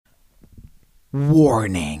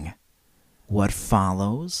Warning. What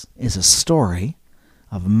follows is a story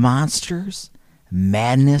of monsters,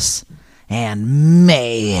 madness, and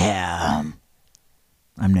mayhem.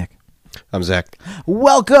 I'm Nick. I'm Zach.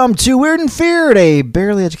 Welcome to Weird and Feared, a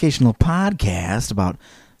barely educational podcast about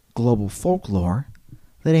global folklore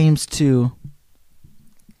that aims to...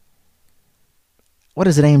 What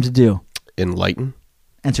does it aim to do? Enlighten.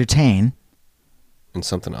 Entertain. And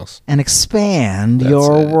something else. And expand That's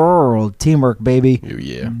your it. world. Teamwork, baby. Oh,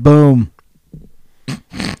 yeah. Boom. All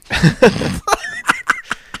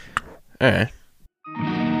right.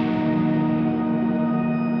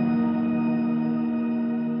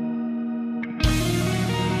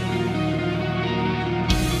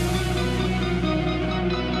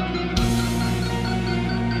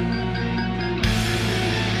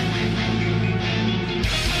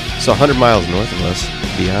 So 100 miles north of us,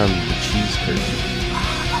 beyond the cheese curtain,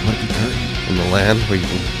 What a good curtain. in the land where you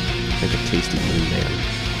can make a tasty moon man.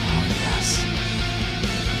 Oh, yes.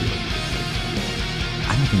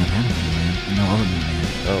 I don't think I've had a moon man. I know of a moon man.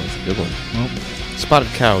 Oh, it's a good one. Well, Spotted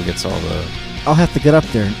cow gets all the, I'll have to get up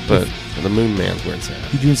there. but the moon man's where it's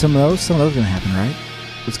at. You doing some of those? Some of those are going to happen, right?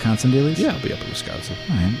 Wisconsin dealies? Yeah, I'll be up in Wisconsin.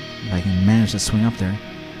 All right. If I can manage to swing up there.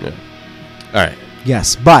 Yeah. All right.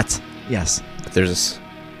 Yes, but... Yes. There's a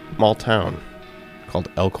small town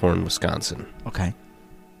called Elkhorn, Wisconsin. Okay.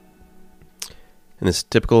 In this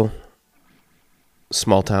typical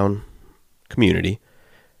small town community,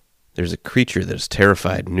 there's a creature that has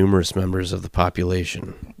terrified numerous members of the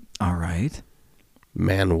population. All right.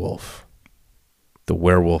 Man-wolf. The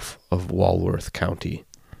werewolf of Walworth County.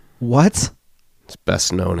 What? It's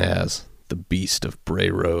best known as the Beast of Bray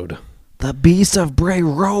Road. The Beast of Bray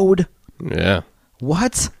Road? Yeah.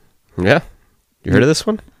 What? Yeah. You heard of this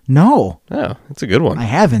one? No. Oh, it's a good one. I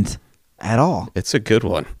haven't. At all. It's a good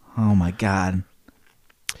one. Oh, my God.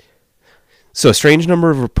 So a strange number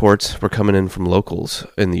of reports were coming in from locals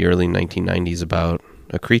in the early 1990s about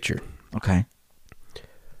a creature. Okay.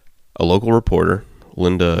 A local reporter,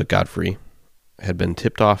 Linda Godfrey, had been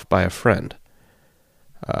tipped off by a friend.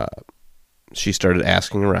 She started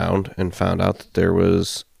asking around and found out that there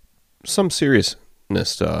was some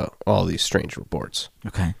seriousness to all these strange reports.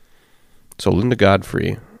 Okay. So Linda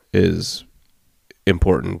Godfrey is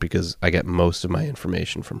important because I get most of my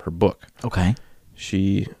information from her book. Okay.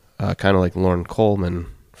 She, kind of like Lauren Coleman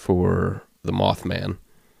for The Mothman,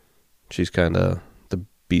 she's kind of the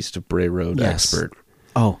Beast of Bray Road expert.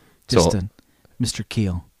 Oh, just So- Mr.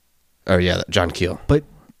 Keel. Oh, yeah, John Keel. But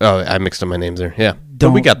Oh, I mixed up my names there. Yeah. But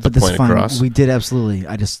don't. we got the but that's point fine. across. We did absolutely.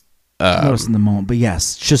 I just noticed in the moment. But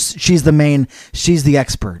yes, she's the main. She's the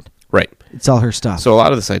expert. Right. It's all her stuff. So a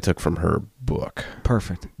lot of this I took from her book,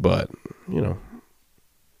 Perfect. but, we're going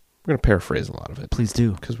to paraphrase a lot of it Please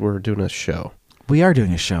do. because we're doing a show. We are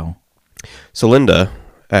doing a show. So Linda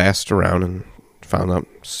asked around and found out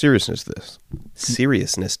seriousness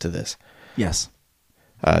to this. Yes.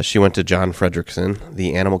 She went to John Fredrickson,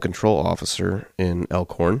 the animal control officer in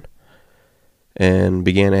Elkhorn, and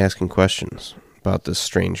began asking questions about this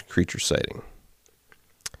strange creature sighting.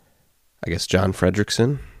 I guess John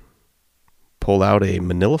Fredrickson pulled out a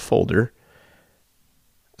manila folder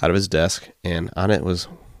out of his desk, and on it was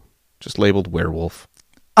just labeled werewolf.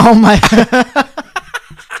 Oh my.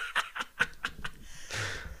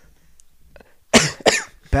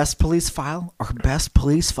 Best police file or best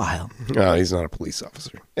police file? Oh, he's not a police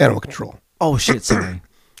officer. Animal control. Oh shit! Sorry.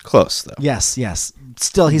 Close, though. Yes. Yes.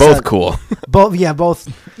 Still, he's Both cool. Both. Yeah. Both.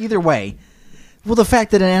 Either way. Well, the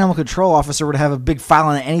fact that an animal control officer would have a big file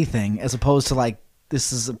on anything, as opposed to like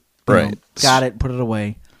this is Right. got it, put it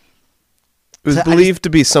away. It was So believed to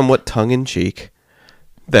be somewhat tongue-in-cheek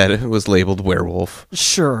that it was labeled werewolf.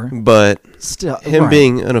 Sure. But Still, him right.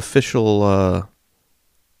 being an official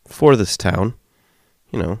for this town,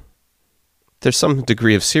 there's some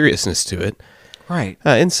degree of seriousness to it. Right.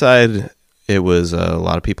 Inside, it was a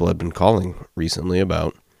lot of people had been calling recently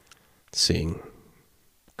about seeing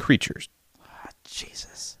creatures.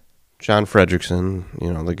 Jesus. John Fredrickson,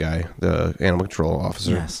 the guy, the animal control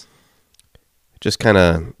officer, Yes. just kind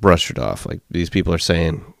of brushed it off. Like, these people are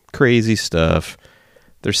saying crazy stuff.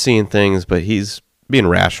 They're seeing things, but he's being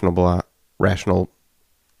rational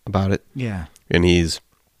about it. Yeah. And he's,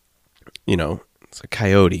 it's a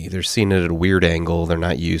coyote. They're seeing it at a weird angle they're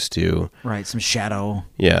not used to. Right. Some shadow.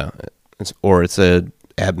 Yeah. It's a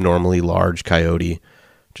abnormally large coyote.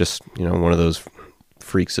 Just, one of those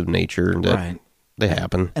freaks of nature that Right. they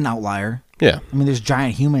happen. An outlier. Yeah. I mean, there's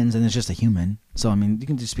giant humans and there's just a human. So, I mean, you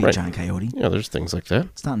can just be a Right. giant coyote. Yeah, there's things like that.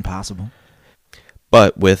 It's not impossible.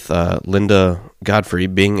 But with Linda Godfrey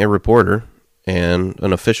being a reporter and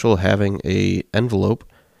an official having a envelope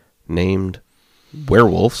named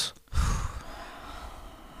werewolves,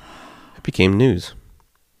 it became news.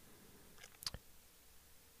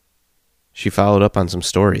 She followed up on some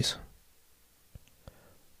stories.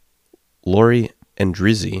 Lori and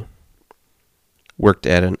Drizzy worked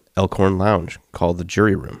at an Elkhorn lounge called the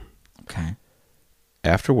Jury Room. Okay.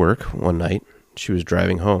 After work, one night, she was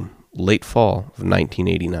driving home, late fall of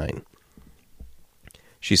 1989.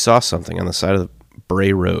 She saw something on the side of the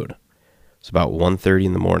Bray Road. It was about 1:30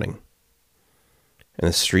 in the morning, and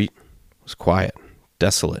the street was quiet,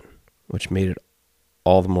 desolate, which made it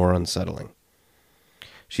all the more unsettling.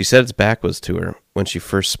 She said its back was to her when she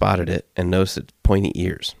first spotted it and noticed its pointy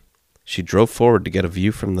ears. She drove forward to get a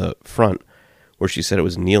view from the front, where she said it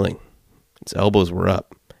was kneeling. Its elbows were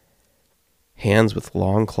up, hands with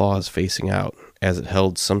long claws facing out, as it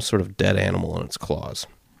held some sort of dead animal in its claws.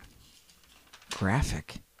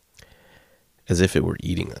 Graphic. As if it were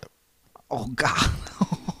eating them. Oh, God.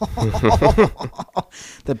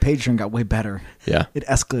 The Patreon got way better. Yeah. It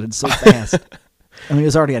escalated so fast. I mean, it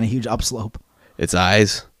was already on a huge upslope. Its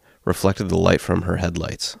eyes reflected the light from her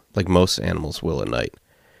headlights, like most animals will at night.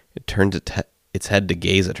 It turned its head to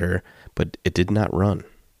gaze at her, but it did not run.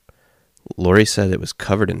 Lori said it was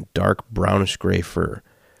covered in dark brownish-gray fur,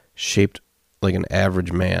 shaped like an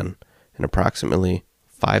average man, and approximately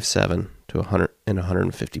 5'7" to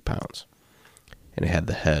 150 pounds. And it had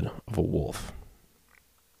the head of a wolf.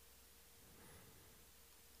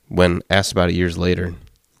 When asked about it years later,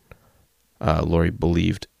 Lori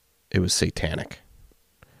believed it was satanic.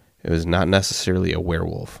 It was not necessarily a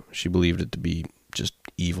werewolf. She believed it to be just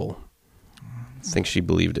evil. I think she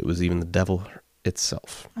believed it was even the devil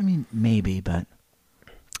itself. I mean, maybe, but...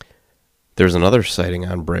 There's another sighting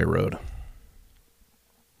on Bray Road.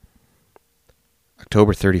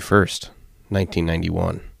 October 31st,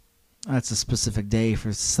 1991. That's a specific day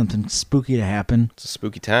for something spooky to happen. It's a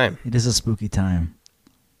spooky time. It is a spooky time.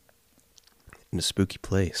 In a spooky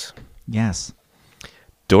place. Yes.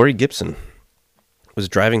 Dory Gibson was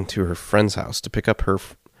driving to her friend's house to pick up her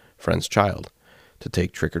friend's child to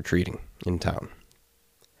take trick-or-treating in town.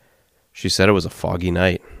 She said it was a foggy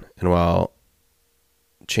night, and while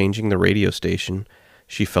changing the radio station,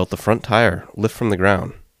 she felt the front tire lift from the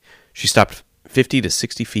ground. She stopped 50 to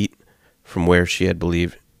 60 feet from where she had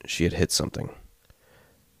believed she had hit something.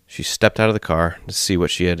 She stepped out of the car to see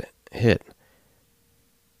what she had hit.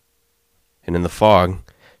 And in the fog,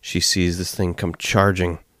 she sees this thing come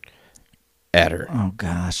charging at her. Oh,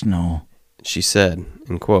 gosh, no. She said,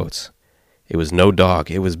 in quotes, "It was no dog.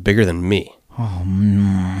 It was bigger than me." Oh,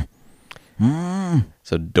 no.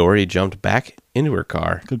 So Dory jumped back into her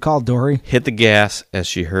car, Good call, Dory. hit the gas as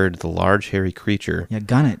she heard the large hairy creature Yeah,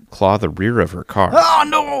 gun it. claw the rear of her car. Oh,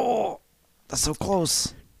 no! That's so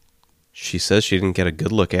close. She says she didn't get a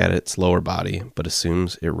good look at its lower body, but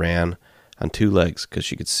assumes it ran on two legs because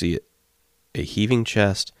she could see a heaving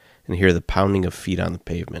chest and hear the pounding of feet on the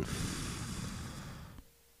pavement.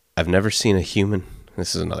 I've never seen a human...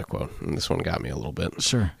 This is another quote, and this one got me a little bit.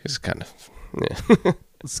 Sure. It's kind of... Yeah.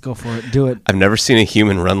 Let's go for it. Do it. I've never seen a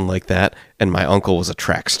human run like that, and my uncle was a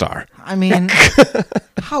track star. I mean,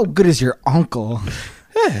 how good is your uncle?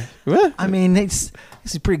 Well, I mean, he's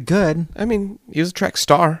pretty good. I mean, he was a track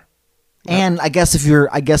star. And I guess if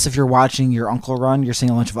you're watching your uncle run, you're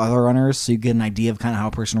seeing a bunch of other runners, so you get an idea of kind of how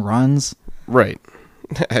a person runs. Right.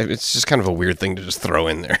 It's just kind of a weird thing to just throw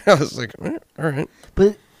in there. I was like, all right.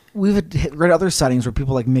 But we've read other sightings where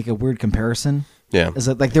people like make a weird comparison. Yeah. Is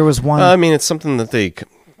it like there was one? I mean, it's something that they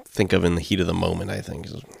think of in the heat of the moment, I think,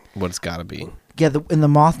 is what it's got to be. Yeah, in the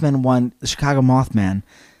Mothman one, the Chicago Mothman,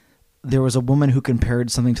 there was a woman who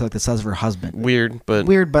compared something to like the size of her husband. Weird,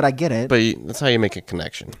 but I get it. But that's how you make a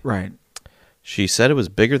connection. Right. She said it was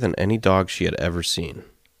bigger than any dog she had ever seen.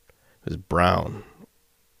 It was brown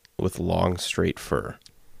with long, straight fur.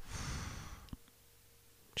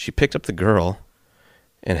 She picked up the girl,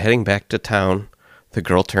 and heading back to town, the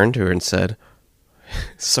girl turned to her and said,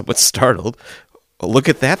 somewhat startled, "Look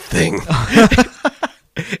at that thing."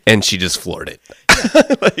 And she just floored it.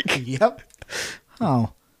 Yep.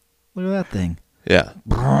 Oh, look at that thing. Yeah.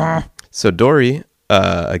 So Dory,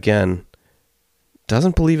 again,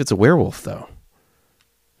 doesn't believe it's a werewolf, though.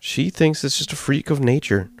 She thinks it's just a freak of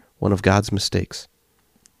nature, one of God's mistakes.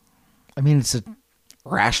 I mean, it's a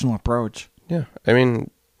rational approach. Yeah. I mean,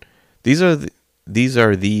 these are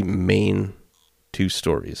the main two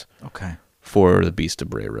stories. Okay. For the Beast of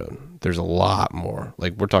Bray Road. There's a lot more.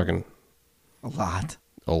 Like, we're talking... A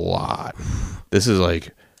lot. This is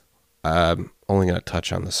like... I'm only going to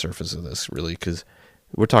touch on the surface of this, really, because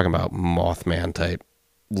we're talking about Mothman-type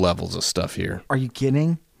levels of stuff here. Are you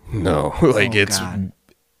kidding? No. Like, it's God.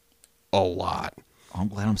 a lot. Oh, I'm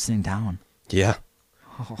glad I'm sitting down. Yeah.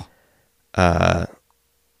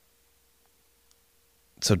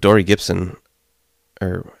 So Dory Gibson,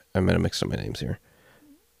 or I might have mixed up my names here.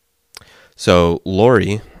 So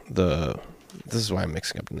Lori, this is why I'm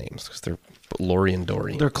mixing up the names, because they're Lori and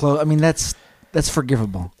Dory. They're close. I mean, that's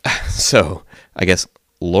forgivable. So I guess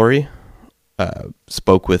Lori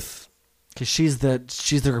spoke with. Because she's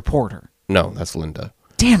the reporter. No, that's Linda.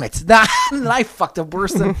 Damn it! I fucked up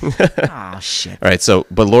worse than. Oh shit! All right,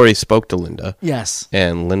 but Lori spoke to Linda. Yes.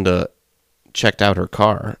 And Linda checked out her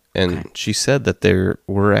car, and she said that there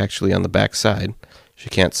were actually on the back side. She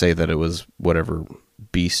can't say that it was whatever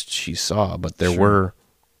beast she saw, but there were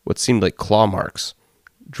what seemed like claw marks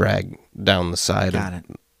dragged down the side of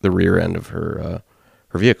the rear end of her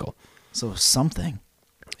vehicle. So something.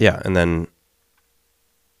 Yeah, and then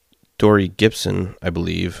Dory Gibson, I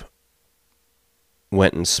believe,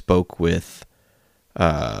 went and spoke with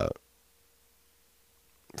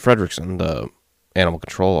Fredrickson, the animal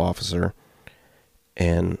control officer,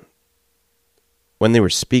 and when they were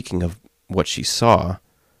speaking of what she saw,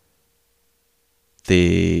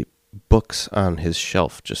 the books on his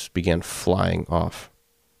shelf just began flying off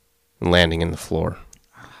and landing in the floor.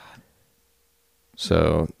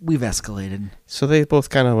 So we've escalated. So they both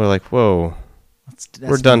kind of were like, whoa,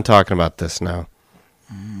 we're done talking about this now.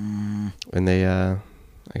 And they, I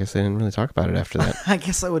guess they didn't really talk about it after that. I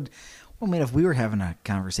guess I would. Well, I mean, if we were having a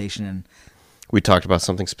conversation and we talked about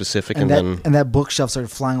something specific, and that bookshelf started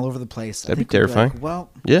flying all over the place, that'd be terrifying. Like, well,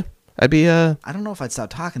 yeah, I'd be. I don't know if I'd stop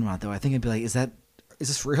talking about it, though. I think I'd be like, is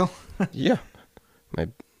this real? Yeah,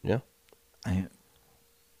 yeah.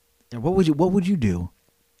 What would you do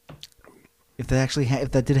if that actually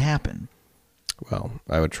if that did happen? Well,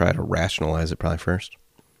 I would try to rationalize it probably first.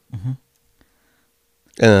 Mm-hmm.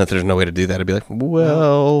 And then if there's no way to do that, I'd be like,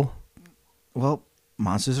 well,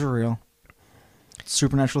 monsters are real.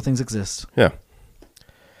 Supernatural things exist. Yeah.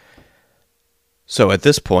 So at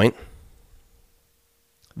this point,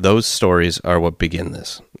 those stories are what begin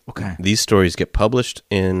this. Okay. These stories get published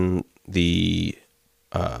in the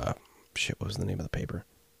what was the name of the paper?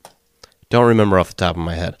 Don't remember off the top of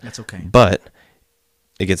my head. That's okay. But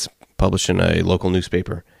it gets published in a local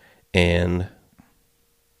newspaper, and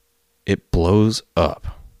it blows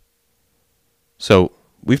up. So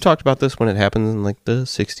we've talked about this when it happens in like the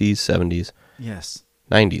 60s, 70s. Yes.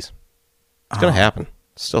 90s. It's going to happen.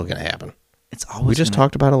 It's still going to happen. It's always. We just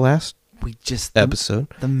talked about it last episode.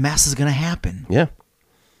 The mess is going to happen. Yeah.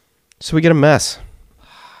 So we get a mess.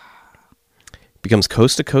 It becomes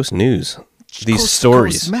coast to coast news. These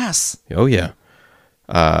stories. Coast mess. Oh yeah.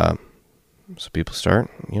 So people start,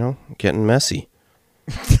 getting messy.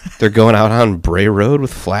 They're going out on Bray Road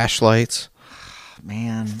with flashlights.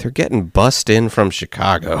 Man. They're getting bussed in from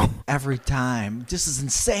Chicago. Every time. This is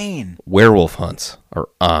insane. Werewolf hunts are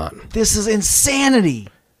on. This is insanity.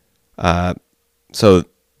 So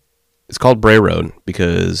it's called Bray Road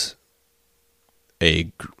because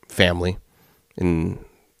a family,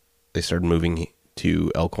 they started moving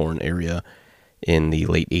to Elkhorn area in the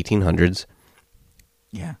late 1800s.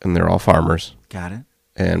 Yeah. And they're all farmers. Got it.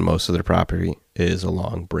 And most of their property is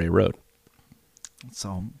along Bray Road.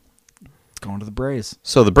 So, going to the Brays.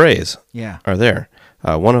 So the Brays are there.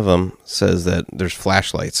 One of them says that there's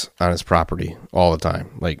flashlights on his property all the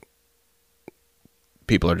time. Like,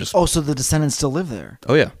 people are just... Oh, so the descendants still live there?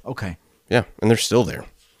 Oh, yeah. Okay. Yeah, and they're still there.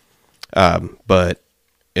 But,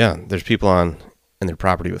 yeah, there's people in their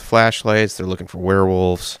property with flashlights. They're looking for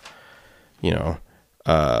werewolves.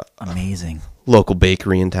 Amazing. Local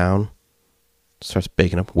bakery in town starts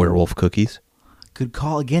baking up werewolf cookies. Good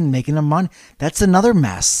call again, making them money. That's another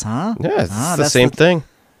mess, huh? Yeah, it's the same thing.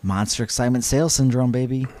 Monster excitement sales syndrome,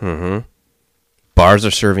 baby. Mm-hmm. Bars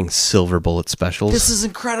are serving silver bullet specials. This is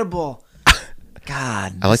incredible.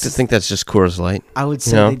 God. I like to think that's just Coors Light. I would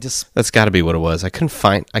say that's got to be what it was. I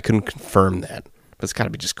couldn't confirm that, but it's got to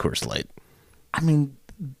be just Coors Light. I mean,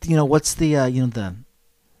 what's the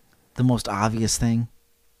the most obvious thing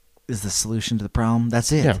is the solution to the problem.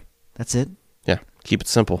 That's it. Yeah. That's it. Yeah. Keep it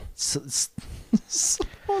simple. So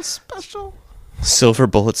special. Silver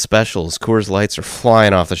bullet specials. Coors Lights are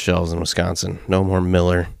flying off the shelves in Wisconsin. No more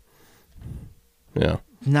Miller. Yeah.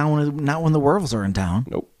 Not when the werewolves are in town.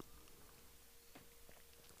 Nope.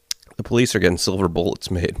 The police are getting silver bullets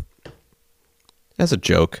made. As a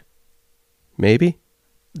joke. Maybe.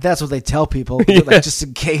 That's what they tell people. Yeah. Like, just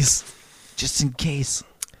in case. Just in case.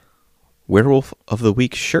 Werewolf of the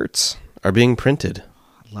Week shirts are being printed.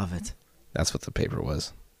 I love it. That's what the paper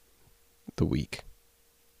was. The Week.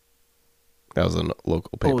 That was a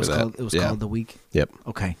local paper. It was called The Week? Yep.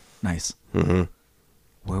 Okay, nice. Mm-hmm.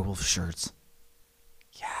 Werewolf shirts.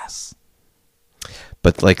 Yes.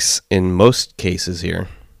 But like in most cases here,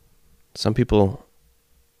 some people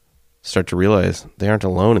start to realize they aren't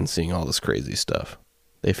alone in seeing all this crazy stuff.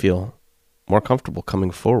 They feel more comfortable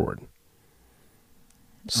coming forward.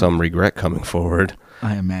 Some regret coming forward.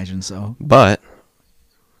 I imagine so. But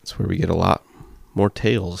that's where we get a lot more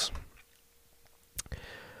tales.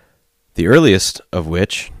 The earliest of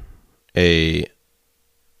which, a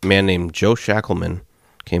man named Joe Shackleman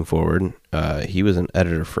came forward. He was an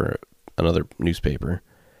editor for another newspaper,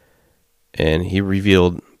 and he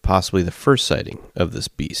revealed possibly the first sighting of this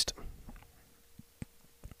beast.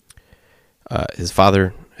 His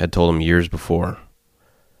father had told him years before,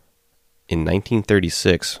 in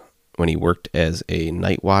 1936, when he worked as a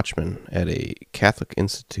night watchman at a Catholic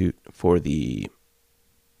Institute for the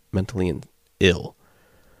Mentally Ill,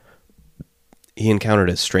 he encountered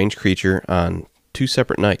a strange creature on 2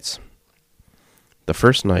 separate nights. The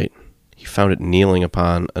first night, he found it kneeling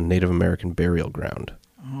upon a Native American burial ground.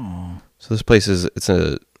 Oh. So this place it's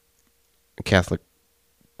a Catholic,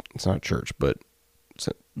 it's not a church, but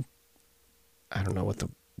I don't know what the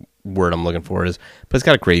word I'm looking for is, but it's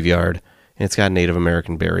got a graveyard, and it's got Native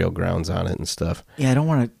American burial grounds on it and stuff. Yeah, I don't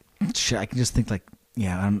want to, I can just think like,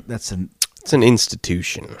 yeah, it's an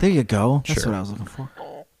institution. There you go. That's Sure. what I was looking for.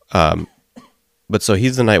 But so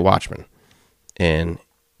he's the night watchman, and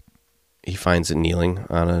he finds it kneeling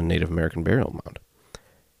on a Native American burial mound.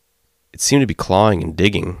 It seemed to be clawing and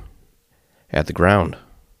digging at the ground,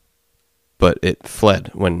 but it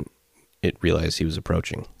fled when it realized he was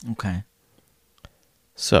approaching. Okay.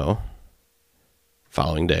 So,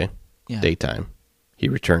 following day, daytime, he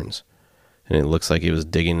returns, and it looks like he was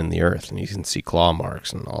digging in the earth, and you can see claw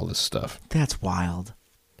marks and all this stuff. That's wild.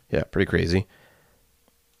 Yeah, pretty crazy.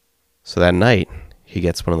 So that night, he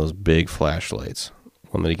gets one of those big flashlights,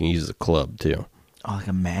 one that he can use as a club, too. Oh, like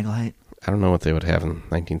a mag light? I don't know what they would have in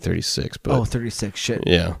 1936, but... Oh, 36, shit.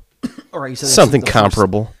 Yeah. All right, you said something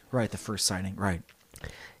comparable. Right, the first sighting, right.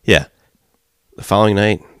 Yeah. The following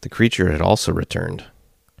night, the creature had also returned.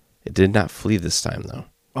 It did not flee this time, though.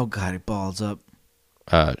 Oh, God, it balls up.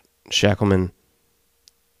 Shackleman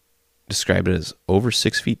described it as over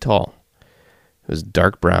 6 feet tall. It was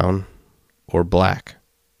dark brown or black,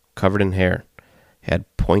 covered in hair, had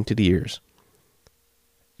pointed ears,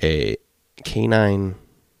 a canine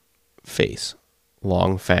face,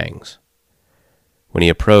 long fangs. When he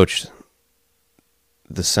approached,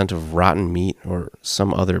 the scent of rotten meat or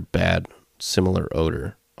some other bad, similar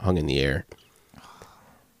odor hung in the air.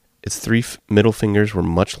 Its 3 middle fingers were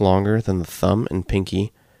much longer than the thumb and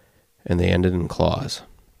pinky, and they ended in claws.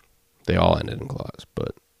 They all ended in claws,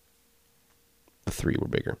 but the 3 were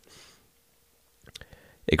bigger.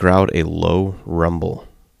 It growled a low rumble.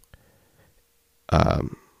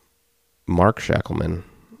 Mark Shackleman,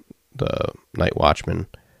 the night watchman,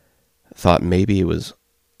 thought maybe it was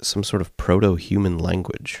some sort of proto-human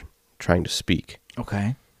language trying to speak.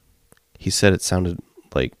 Okay. He said it sounded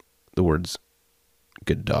like the words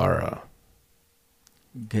Gadara.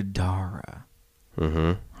 Gadara.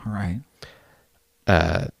 Mm-hmm. All right.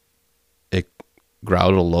 It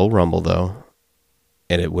growled a low rumble, though,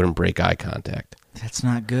 and it wouldn't break eye contact. That's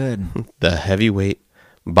not good. The heavyweight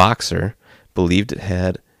boxer believed it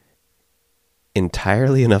had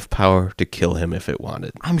entirely enough power to kill him if it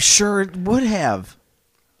wanted. I'm sure it would have.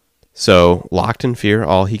 So, locked in fear,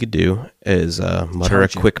 all he could do is mutter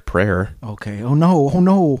Charge a it. quick prayer. Okay. Oh, no. Oh,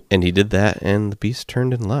 no. And he did that, and the beast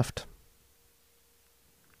turned and left.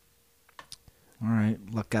 All right.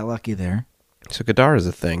 Got lucky there. So, Gadara is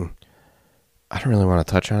a thing. I don't really want to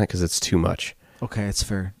touch on it because it's too much. Okay, it's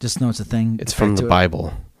fair. Just know it's a thing. It's Get from back the to it.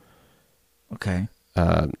 Bible. Okay.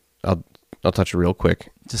 I'll touch it real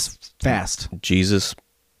quick. Just fast. Jesus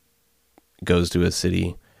goes to a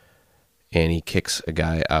city, and he kicks a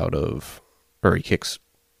guy he kicks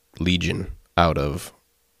Legion out of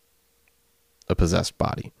a possessed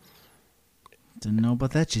body. Didn't know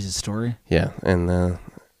about that Jesus story. Yeah, and that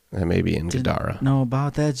may be in Gadara. Didn't know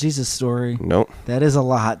about that Jesus story. Nope. That is a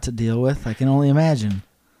lot to deal with. I can only imagine.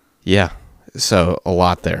 Yeah, so a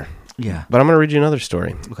lot there. Yeah. But I'm going to read you another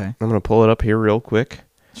story. Okay. I'm going to pull it up here real quick.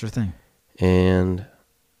 Sure thing. And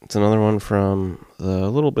it's another one from a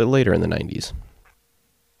little bit later in the 90s.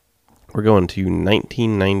 We're going to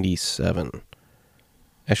 1997.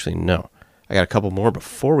 Actually, no. I got a couple more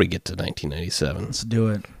before we get to 1997. Let's do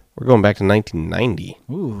it. We're going back to 1990.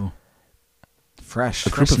 Ooh. Fresh. A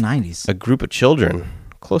group Fresh of 90s. A group of children,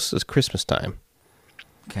 close to Christmas time,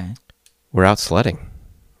 Okay. were out sledding.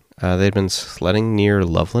 They'd been sledding near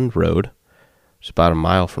Loveland Road, which is about a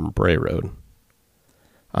mile from Bray Road.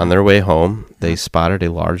 On their way home, they spotted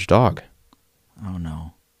a large dog. Oh,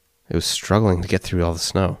 no. It was struggling to get through all the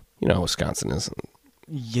snow. You know how Wisconsin is.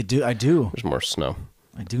 You do? I do. There's more snow.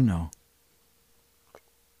 I do know.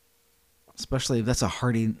 Especially if that's a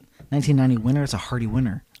hardy 1990 winter. It's a hardy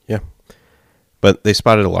winter. Yeah. But they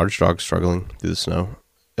spotted a large dog struggling through the snow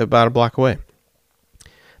about a block away.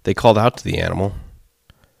 They called out to the animal,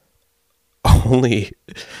 only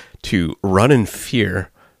to run in fear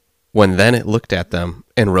when then it looked at them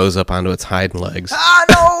and rose up onto its hind legs. Ah,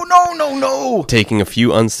 no. Taking a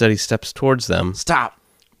few unsteady steps towards them. Stop.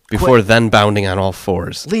 Before Quit. then bounding on all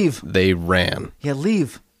fours. Leave. They ran. Yeah,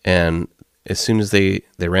 leave. And as soon as they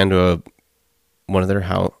ran to one of their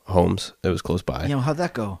homes that was close by. Yeah, well, how'd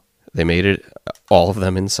that go? They made it, all of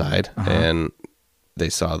them inside, and they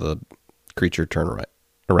saw the creature turn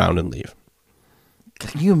around and leave.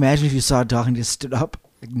 Can you imagine if you saw a dog and just stood up?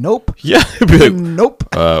 Like, nope. Yeah. It'd be like, nope.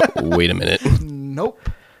 Wait a minute. Nope.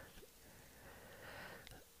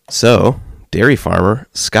 So, dairy farmer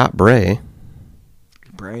Scott Bray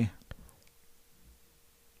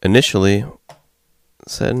initially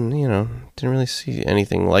said, didn't really see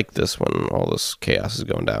anything like this when all this chaos is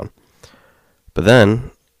going down. But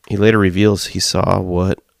then he later reveals he saw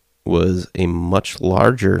what was a much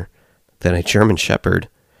larger than a German Shepherd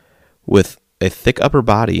with a thick upper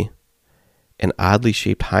body and oddly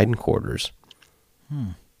shaped hindquarters.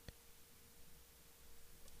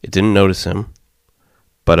 It didn't notice him,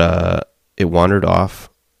 but it wandered off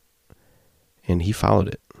and he followed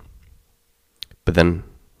it. But then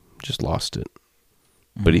just lost it.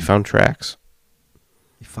 But he found tracks.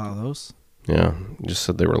 You follow those? Yeah, just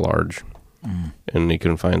said they were large. And he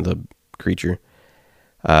couldn't find the creature.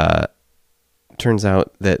 Turns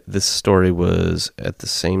out that this story was at the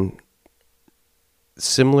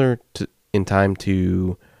similar in time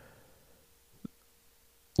to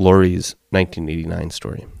Laurie's 1989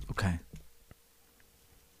 story. Okay.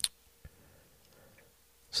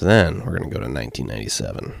 So then we're going to go to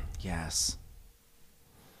 1997. Yes.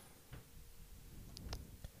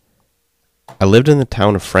 I lived in the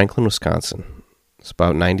town of Franklin, Wisconsin. It's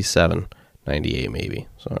about 97, 98 maybe.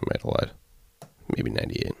 So I might have lied. Maybe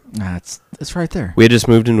 98. It's right there. We had just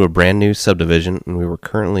moved into a brand new subdivision, and we were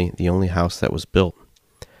currently the only house that was built.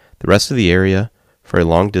 The rest of the area, for a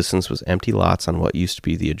long distance, was empty lots on what used to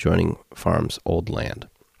be the adjoining farm's old land.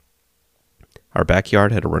 Our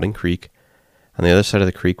backyard had a running creek. On the other side of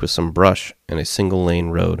the creek was some brush and a single-lane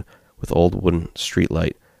road with old wooden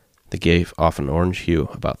streetlight that gave off an orange hue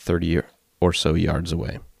about 30 or so yards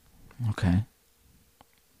away. Okay.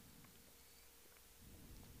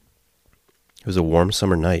 It was a warm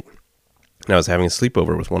summer night, and I was having a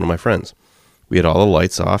sleepover with one of my friends. We had all the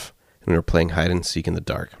lights off, and we were playing hide-and-seek in the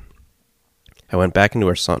dark. I went back into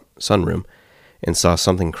our sunroom and saw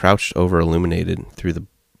something crouched over illuminated through the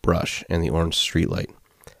brush and the orange streetlight.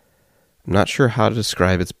 I'm not sure how to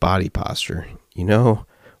describe its body posture. You know,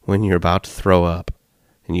 when you're about to throw up,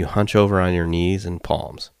 and you hunch over on your knees and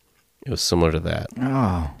palms. It was similar to that.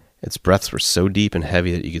 Oh. Its breaths were so deep and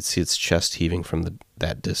heavy that you could see its chest heaving from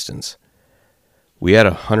that distance. We had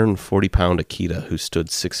a 140-pound Akita who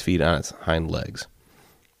stood 6 feet on its hind legs.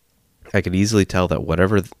 I could easily tell that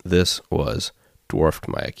whatever this was dwarfed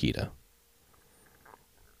my Akita.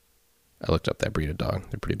 I looked up that breed of dog.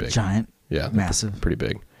 They're pretty big. Giant. Yeah. Massive. Pretty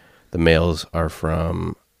big. The males are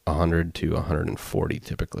from 100 to 140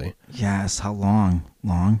 typically. Yes. How long?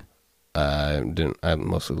 Long? I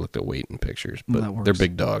mostly looked at weight and pictures, but That works. they're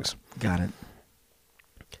big dogs. Got it.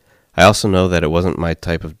 I also know that it wasn't my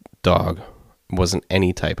type of dog. It wasn't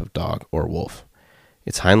any type of dog or wolf.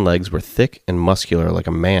 Its hind legs were thick and muscular like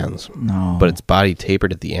a man's, No. but its body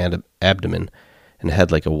tapered at the abdomen and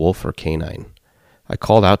head like a wolf or canine. I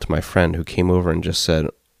called out to my friend who came over and just said,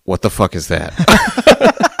 "What the fuck is that?"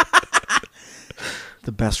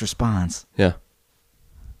 The best response. Yeah.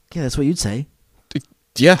 Yeah, that's what you'd say.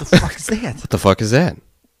 Yeah. What the fuck is that? What the fuck is that?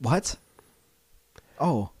 What?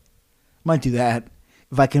 Oh. Might do that.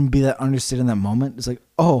 If I can be that understood in that moment, it's like,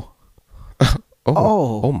 oh.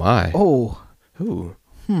 Oh my. Oh. Ooh.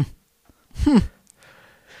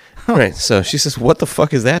 Right, so she says, "What the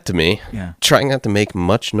fuck is that?" to me, Yeah. trying not to make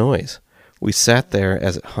much noise. We sat there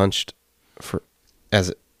as it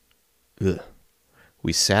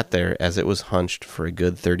was hunched for a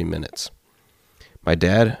good 30 minutes. My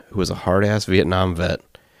dad, who was a hard-ass Vietnam vet,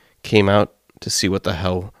 came out to see what the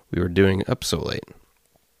hell we were doing up so late.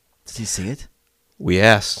 Did he see it? We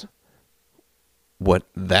asked what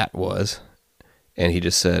that was, and he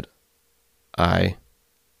just said, "I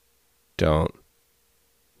don't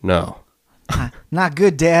know." Not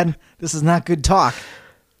good, Dad. This is not good talk.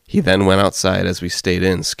 He then went outside as we stayed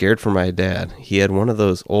in, scared for my dad. He had one of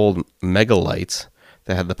those old megalights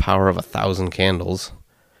that had the power of 1,000 candles,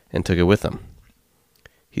 and took it with him.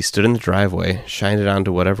 He stood in the driveway, shined it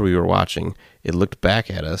onto whatever we were watching. It looked back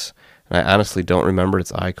at us, and I honestly don't remember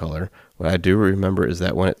its eye color. What I do remember is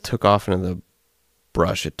that when it took off into the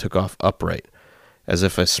brush, it took off upright, as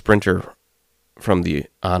if a sprinter from the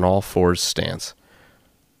on all fours stance.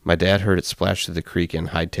 My dad heard it splash through the creek and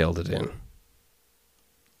hightailed it in.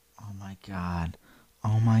 Oh my God.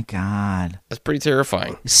 Oh my God. That's pretty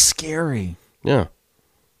terrifying. It's scary. Yeah.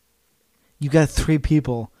 You got 3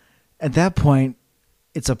 people. At that point,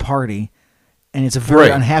 it's a party, and it's a very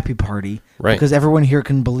unhappy party. Right. Because everyone here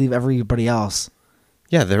can believe everybody else.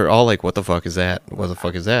 Yeah, they're all like, what the fuck is that? What the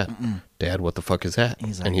fuck is that? Dad, what the fuck is that?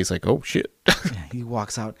 And he's like, oh, shit. Yeah, he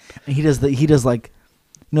walks out, and he does like,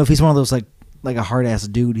 if he's one of those like a hard-ass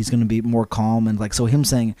dude, he's going to be more calm. And like, so him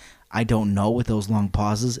saying, I don't know, with those long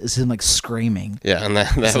pauses, is him like screaming. Yeah, and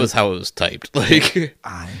that was how it was typed. Like,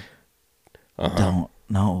 I don't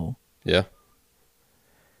know. Yeah.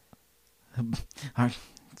 All right,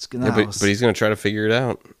 let's get in the Yeah, house. but he's going to try to figure it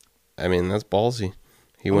out. I mean, that's ballsy.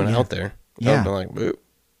 He went out there. Yeah. Like, boop.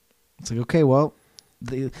 It's like, okay, well,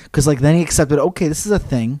 because like then he accepted, okay, this is a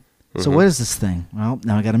thing. So what is this thing? Well,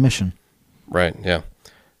 now I got a mission. Right, yeah.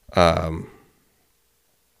 All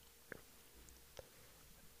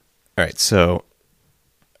right, so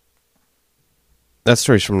that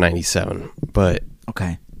story's from 97, but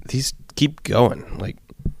Okay. these keep going. Like,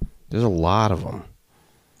 there's a lot of them.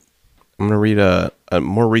 I'm going to read a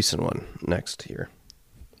more recent one next here.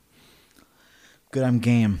 Good, I'm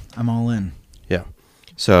game. I'm all in. Yeah.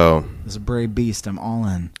 So, This is a Bray beast. I'm all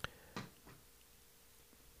in.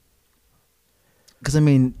 Because, I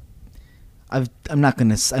mean, I don't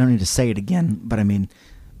need to say it again, but I mean,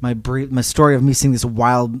 my story of me seeing this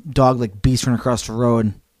wild dog like beast run across the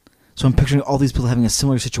road. So I'm picturing all these people having a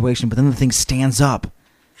similar situation, but then the thing stands up.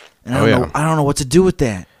 And I don't know what to do with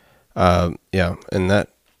that. yeah, and that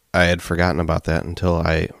I had forgotten about that until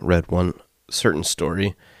I read one certain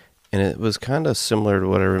story, and it was kind of similar to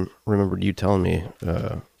what I remembered you telling me.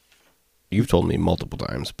 You've told me multiple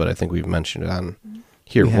times, but I think we've mentioned it on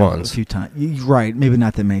here once. A few times. Right, maybe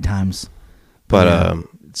not that many times. But yeah,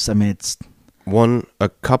 it's a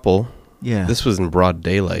couple. Yeah. This was in broad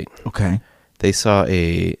daylight. Okay. They saw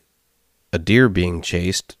a deer being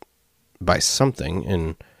chased by something,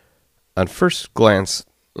 and on first glance,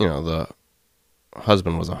 the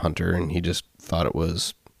husband was a hunter, and he just thought it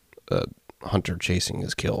was a hunter chasing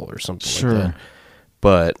his kill or something like that.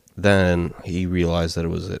 But then he realized that it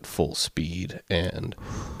was at full speed, and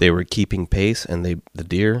they were keeping pace, and the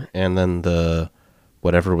deer and then the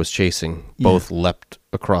whatever was chasing both leapt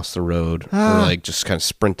across the road, or like just kind of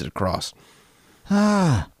sprinted across.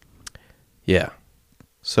 Yeah.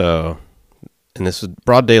 So, and this was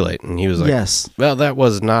broad daylight, and he was like, yes. Well, that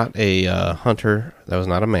was not a hunter, that was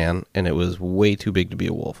not a man, and it was way too big to be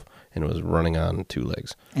a wolf, and it was running on 2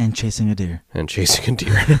 legs. And chasing a deer.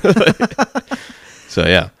 So,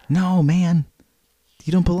 yeah. No, man.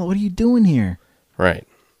 You don't belong. What are you doing here? Right.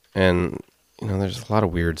 And, there's a lot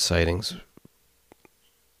of weird sightings.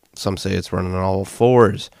 Some say it's running on all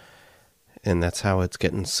 4s, and that's how it's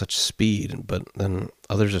getting such speed. But then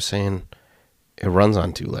others are saying it runs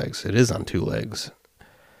on 2 legs. It is on 2 legs.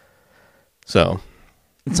 So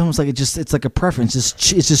it's almost like it's like a preference. It's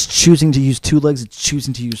just choosing to use 2 legs. It's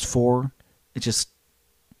choosing to use 4. It just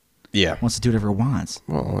wants to do whatever it wants.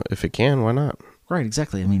 Well, if it can, why not? Right,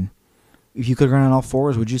 exactly. I mean, if you could run on all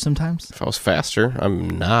 4s, would you sometimes? If I was faster, I'm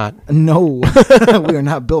not. No, we are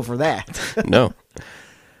not built for that. No.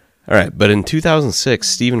 All right, but in 2006,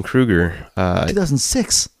 Steven Kruger...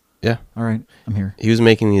 2006? Yeah. All right, I'm here. He was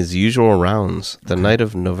making his usual rounds the night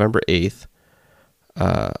of November 8th,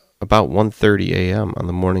 about 1:30 a.m. on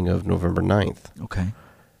the morning of November 9th. Okay.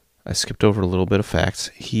 I skipped over a little bit of facts.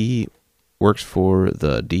 He works for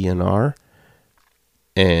the DNR,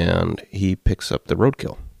 and he picks up the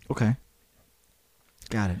roadkill. Okay.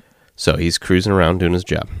 Got it. So he's cruising around doing his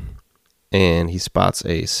job, and he spots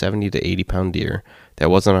a 70 to 80 pound deer that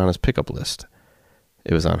wasn't on his pickup list.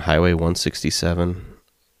 It was on Highway 167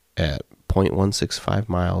 at 0.165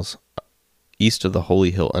 miles east of the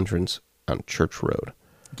Holy Hill entrance on Church Road.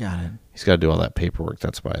 Got it. He's got to do all that paperwork.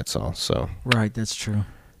 That's why it's all. So right, that's true.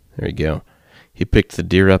 There you go. He picked the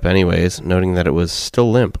deer up anyways, noting that it was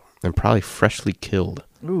still limp and probably freshly killed.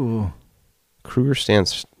 Ooh. Kruger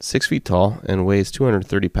stands 6 feet tall and weighs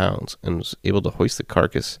 230 pounds and was able to hoist the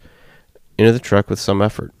carcass into the truck with some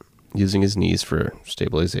effort, using his knees for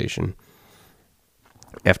stabilization.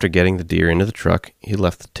 After getting the deer into the truck, he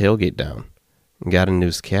left the tailgate down and got into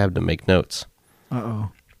his cab to make notes.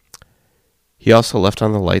 Uh-oh. He also left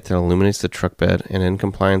on the light that illuminates the truck bed, and in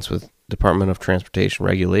compliance with Department of Transportation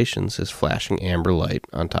regulations, his flashing amber light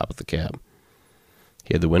on top of the cab.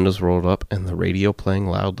 He had the windows rolled up and the radio playing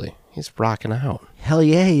loudly. He's rocking out. Hell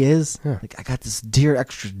yeah, he is. Yeah. Like, I got this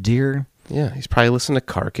extra deer. Yeah, he's probably listening to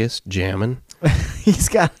Carcass, jamming. he's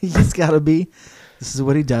got to be. This is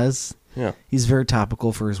what he does. Yeah. He's very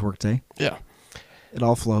topical for his workday. Yeah. It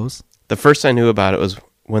all flows. The first I knew about it was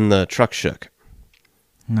when the truck shook.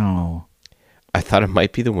 No. I thought it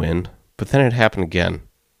might be the wind, but then it happened again,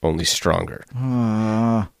 only stronger.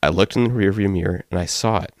 I looked in the rearview mirror and I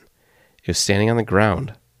saw it. It was standing on the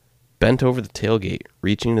ground, bent over the tailgate,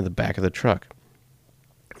 reaching into the back of the truck.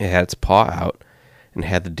 It had its paw out and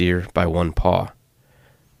had the deer by one paw.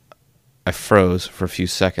 I froze for a few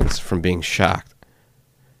seconds from being shocked.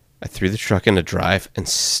 I threw the truck into drive and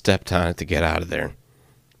stepped on it to get out of there.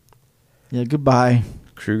 Yeah, goodbye.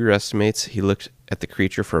 Kruger estimates he looked at the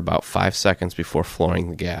creature for about 5 seconds before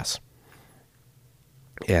flooring the gas.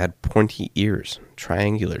 It had pointy ears,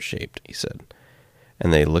 triangular shaped, he said,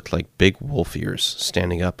 and they looked like big wolf ears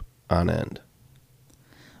standing up on end.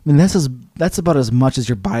 I mean, that's about as much as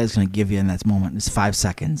your body's going to give you in that moment. It's 5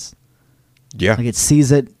 seconds. Yeah. Like, it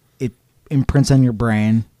sees it, it imprints on your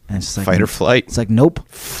brain, and it's just like... Fight or flight. It's like, nope.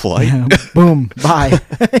 Flight. Yeah, boom. Bye.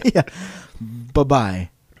 Yeah. Bye-bye.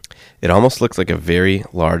 It almost looked like a very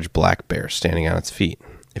large black bear standing on its feet.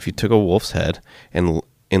 If you took a wolf's head and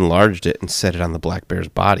enlarged it and set it on the black bear's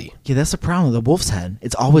body. Yeah, that's the problem with the wolf's head.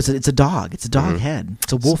 It's always it's a dog. It's a dog head.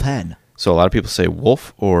 It's a wolf head. So a lot of people say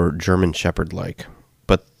wolf or German shepherd-like,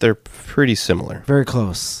 but they're pretty similar. Very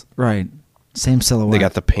close. Right. Same silhouette. They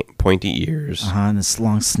got the pointy ears. And this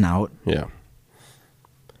long snout. Yeah.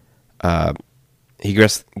 He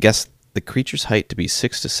guessed the creature's height to be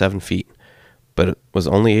 6 to 7 feet, but was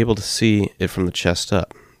only able to see it from the chest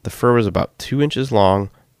up. The fur was about 2 inches long,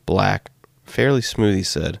 black, fairly smooth, he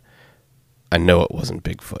said. I know it wasn't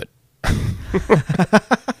Bigfoot.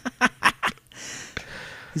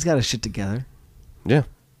 He's got his shit together. Yeah.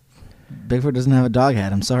 Bigfoot doesn't have a dog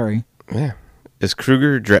head. I'm sorry. Yeah. As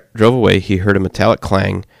Kruger drove away, he heard a metallic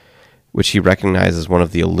clang, which he recognized as one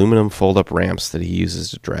of the aluminum fold-up ramps that he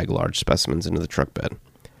uses to drag large specimens into the truck bed.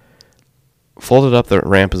 Folded up, the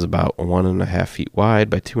ramp is about 1.5 feet wide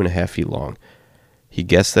by 2.5 feet long. He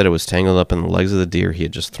guessed that it was tangled up in the legs of the deer he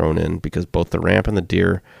had just thrown in because both the ramp and the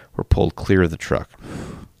deer were pulled clear of the truck.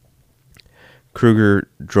 Kruger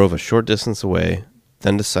drove a short distance away,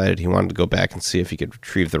 then decided he wanted to go back and see if he could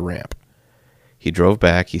retrieve the ramp. He drove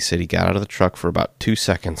back. He said he got out of the truck for about 2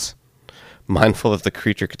 seconds. Mindful that the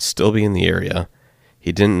creature could still be in the area,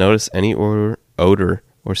 he didn't notice any odor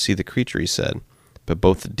or see the creature, he said, but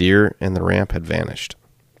both the deer and the ramp had vanished.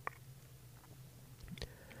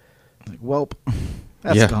 Like, welp,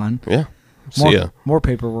 that's gone. Yeah. See ya. More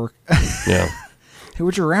paperwork. Yeah. Hey,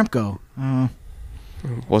 where'd your ramp go? It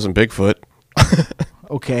wasn't Bigfoot.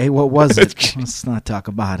 Okay, what was it? Let's not talk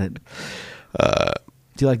about it.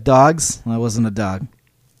 Do you like dogs? Well, I wasn't a dog.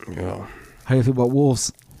 Yeah. How do you feel about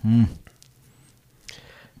wolves?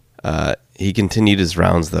 He continued his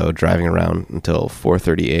rounds, though, driving around until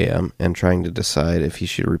 4:30 a.m. and trying to decide if he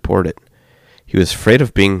should report it. He was afraid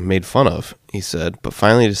of being made fun of, he said, but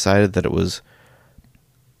finally decided that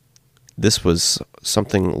this was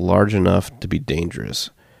something large enough to be dangerous,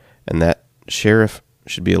 and that sheriff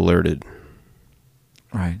should be alerted.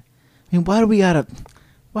 Right. I mean, why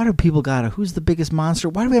do people gotta, who's the biggest monster?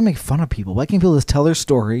 Why do we gotta make fun of people? Why can't people just tell their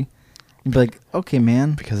story and be like, okay,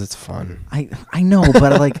 man. Because it's fun. I know,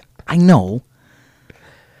 but I know.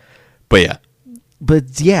 But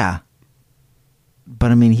yeah.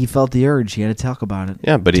 But I mean, he felt the urge. He had to talk about it.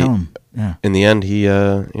 Yeah, but Tell him. Yeah. In the end, he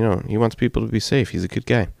wants people to be safe. He's a good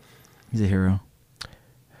guy. He's a hero.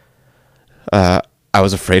 I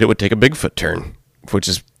was afraid it would take a Bigfoot turn, which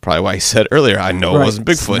is probably why he said earlier, I know it wasn't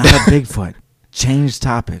Bigfoot. It's not a Bigfoot. Change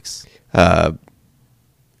topics.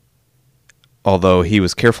 Although he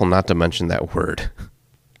was careful not to mention that word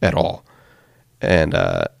at all. And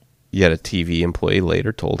yet a TV employee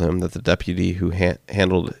later told him that the deputy who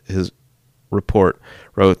handled his report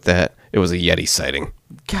wrote that it was a Yeti sighting.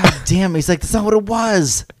 God damn, he's like, that's not what it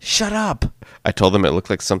was. Shut up. I told them it looked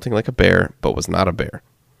like something like a bear, but was not a bear.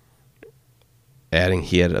 Adding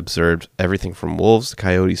he had observed everything from wolves to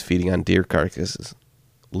coyotes feeding on deer carcasses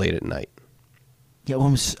late at night. Yeah,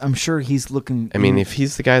 well, I'm sure he's looking. I mean, if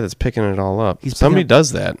he's the guy that's picking it all up, He's somebody picking up-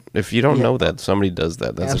 does that. If you don't know that, somebody does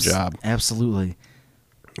that. That's a job. Absolutely.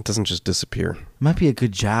 It doesn't just disappear. Might be a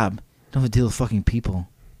good job. Don't have to deal with fucking people.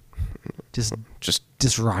 Just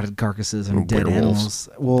rotted carcasses and dead werewolves.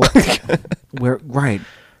 animals. Well, right.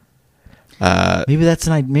 Maybe that's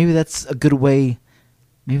a good way.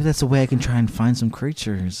 Maybe that's a way I can try and find some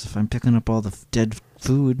creatures if I'm picking up all the dead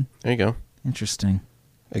food. There you go. Interesting.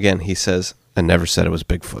 Again, he says, I never said it was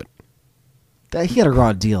Bigfoot. He had a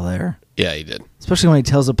raw deal there. Yeah, he did. Especially when he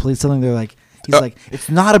tells the police something, they're like, he's like, it's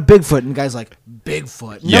not a Bigfoot. And the guy's like,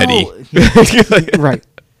 Bigfoot. Yeti. No. Right.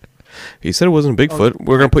 He said it wasn't Bigfoot.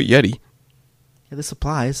 We're going to put Yeti. Yeah, this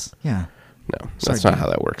applies. Yeah. No, that's not how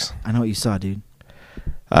that works. I know what you saw, dude.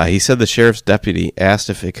 He said the sheriff's deputy asked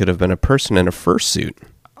if it could have been a person in a fursuit.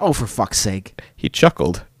 Oh, for fuck's sake. He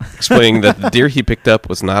chuckled, explaining that the deer he picked up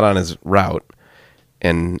was not on his route,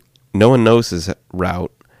 and no one knows his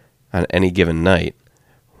route on any given night.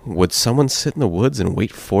 Would someone sit in the woods and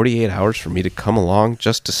wait 48 hours for me to come along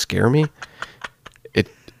just to scare me? It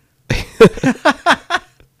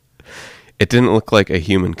It didn't look like a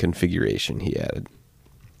human configuration, he added.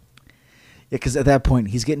 Yeah, because at that point,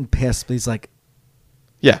 he's getting pissed, but he's like,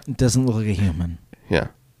 yeah, it doesn't look like a human. Yeah.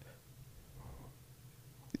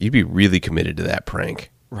 You'd be really committed to that prank.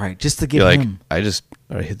 Right, just to get him. I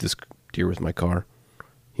hit this deer with my car.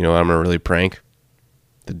 You know what I'm going to really prank?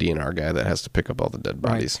 The DNR guy that has to pick up all the dead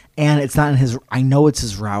bodies. Right. And it's not in his, I know it's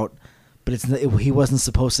his route, but he wasn't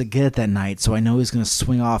supposed to get it that night, so I know he's going to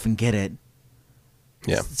swing off and get it.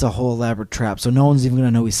 Yeah. It's a whole elaborate trap, so no one's even going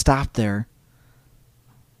to know he stopped there.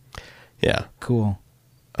 Yeah. Cool.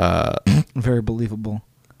 Very believable.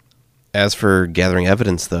 As for gathering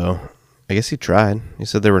evidence, though, I guess he tried. He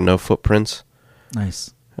said there were no footprints.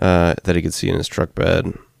 Nice. That he could see in his truck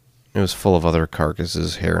bed. It was full of other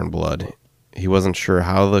carcasses, hair, and blood. He wasn't sure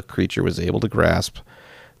how the creature was able to grasp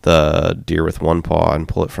the deer with one paw and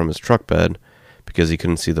pull it from his truck bed because he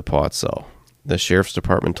couldn't see the paw itself. The sheriff's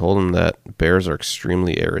department told him that bears are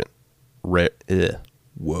extremely Bears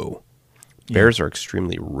are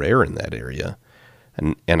extremely rare in that area,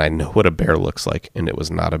 and I know what a bear looks like, and it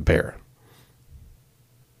was not a bear.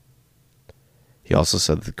 He also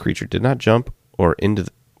said that the creature did not jump or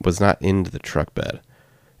was not into the truck bed,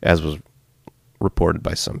 as was reported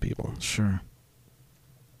by some people. Sure.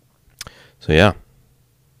 So, yeah.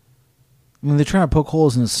 I mean, they're trying to poke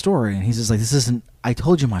holes in his story, and he's just like, this isn't, I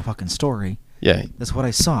told you my fucking story. Yeah. That's what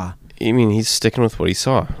I saw. I mean, he's sticking with what he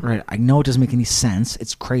saw. Right. I know it doesn't make any sense.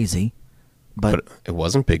 It's crazy. But it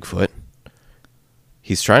wasn't Bigfoot.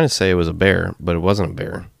 He's trying to say it was a bear, but it wasn't a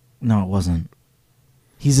bear. No, it wasn't.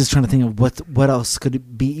 He's just trying to think of what else could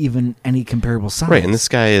it be even any comparable size. Right, and this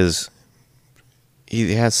guy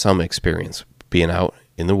he has some experience being out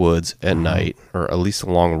in the woods at night, or at least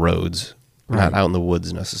along roads, not out in the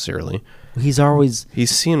woods necessarily. He's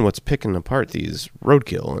seeing what's picking apart these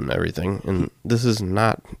roadkill and everything, and this is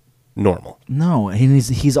not normal. No,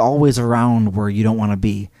 he's always around where you don't want to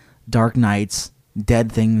be. Dark nights,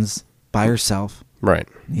 dead things, by yourself. Right.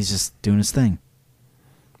 He's just doing his thing.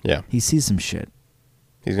 Yeah. He sees some shit.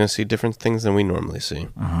 He's going to see different things than we normally see.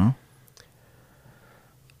 Uh-huh.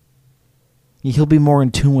 He'll be more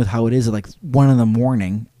in tune with how it is at like 1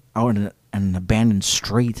 a.m. out in an abandoned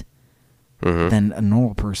street than a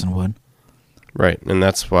normal person would. Right, and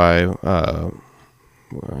that's why, I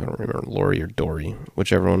don't remember, Lori or Dory,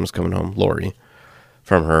 whichever one was coming home, Lori,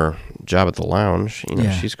 from her job at the lounge,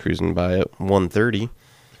 she's cruising by at 1:30.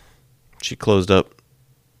 She closed up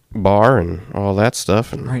bar and all that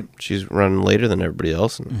stuff, and she's running later than everybody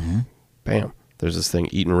else, and bam, there's this thing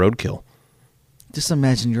eating roadkill. Just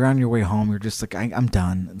imagine you're on your way home, you're just like, I'm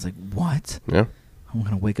done. It's like, what? Yeah. I'm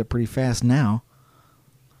going to wake up pretty fast now.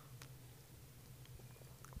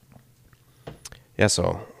 Yeah,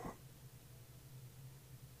 so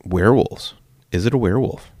werewolves. Is it a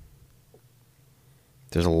werewolf?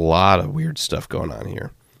 There's a lot of weird stuff going on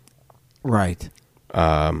here. Right.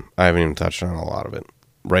 I haven't even touched on a lot of it.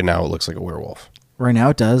 Right now, it looks like a werewolf. Right now,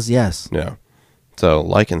 it does, yes. Yeah. So,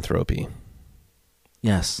 lycanthropy.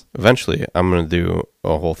 Yes. Eventually, I'm going to do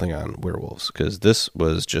a whole thing on werewolves, because this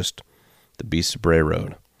was just the Beast of Bray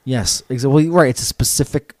Road. Yes. Exactly. Right. It's a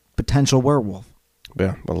specific potential werewolf.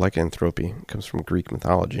 Yeah, but lycanthropy comes from Greek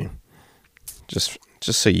mythology. Just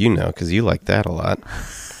so you know, because you like that a lot.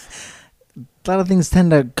 A lot of things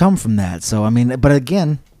tend to come from that. So, I mean, but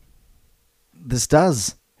again, this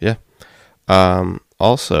does. Yeah.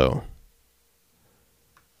 Also,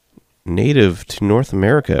 native to North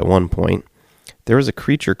America at one point, there was a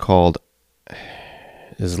creature called,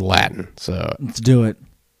 is Latin, so. Let's do it.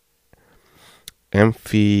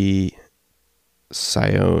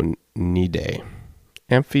 Amphicyonidae.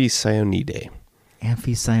 Amphicyonidae.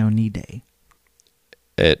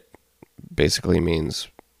 It basically means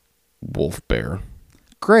wolf bear.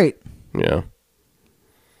 Great. Yeah.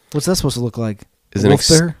 What's that supposed to look like? Wolf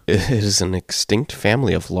bear? It is an extinct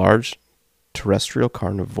family of large terrestrial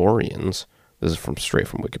carnivorians. This is straight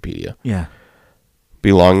from Wikipedia. Yeah.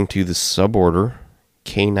 Belonging to the suborder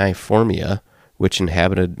Caniformia, which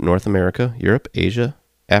inhabited North America, Europe, Asia,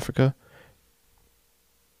 Africa,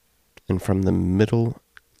 and from the Middle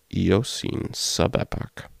Eocene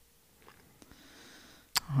subepoch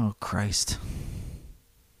Oh, Christ.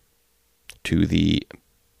 to the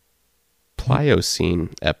Pliocene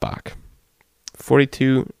epoch,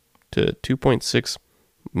 42 to 2.6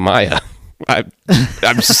 Maya. I'm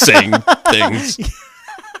just saying things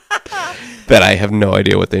that I have no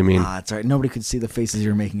idea what they mean. It's all right. Nobody could see the faces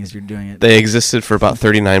you're making as you're doing it. They existed for about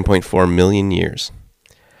 39.4 million years.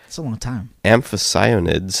 It's a long time.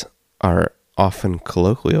 Amphicyonids are often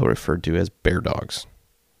colloquially referred to as bear dogs.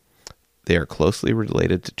 They are closely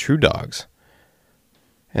related to true dogs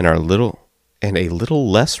and are a little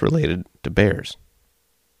less related to bears.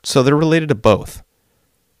 So they're related to both.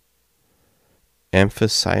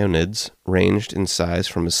 Amphicyonids ranged in size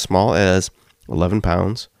from as small as 11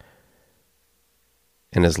 pounds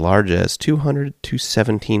and as large as 200 to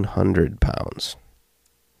 1,700 pounds.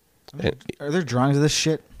 Are there drawings of this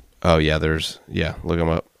shit? Oh, yeah, look them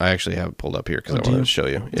up. I actually have it pulled up here because I wanted to show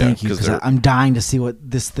you. Yeah, Thank you, because I'm dying to see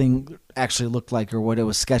what this thing actually looked like or what it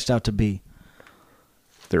was sketched out to be.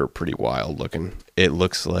 They're pretty wild looking. It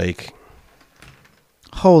looks like...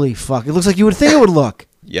 Holy fuck. It looks like you would think it would look.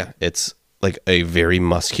 Yeah, it's like a very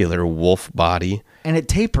muscular wolf body. And it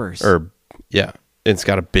tapers. Yeah, it's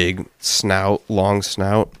got a big snout, long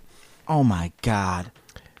snout. Oh, my God.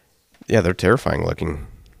 Yeah, they're terrifying looking.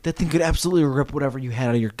 That thing could absolutely rip whatever you had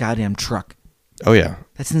out of your goddamn truck. Oh, yeah.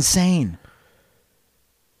 That's insane.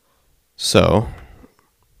 So,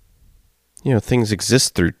 things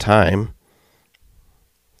exist through time.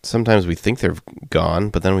 Sometimes we think they're gone,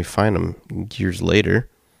 but then we find them years later.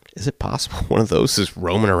 Is it possible one of those is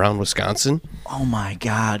roaming around Wisconsin? Oh, my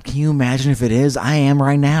God. Can you imagine if it is? I am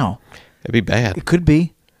right now. It'd be bad. It could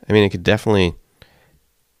be. I mean, it could definitely...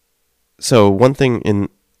 So, one thing in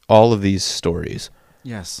all of these stories...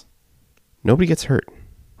 Yes. Nobody gets hurt.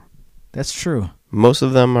 That's true. Most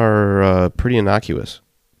of them are pretty innocuous.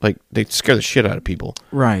 Like, they scare the shit out of people.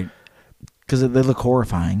 Right. Because they look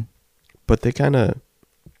horrifying. But they kind of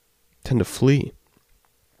tend to flee.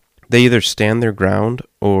 They either stand their ground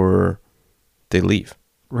or they leave.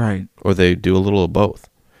 Right. Or they do a little of both.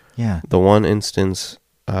 Yeah. The one instance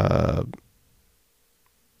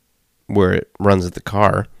where it runs at the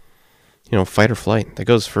car, fight or flight. That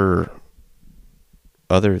goes for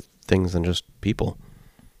other things than just people.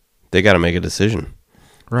 They got to make a decision.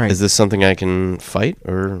 Right. Is this something I can fight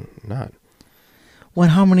or not? When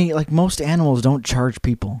how many, most animals don't charge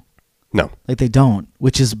people. No. They don't,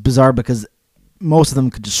 which is bizarre because most of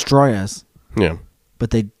them could destroy us. Yeah.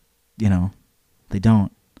 But they don't.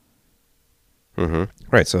 Mm-hmm.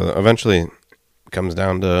 Right, so eventually it comes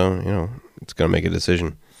down to, it's going to make a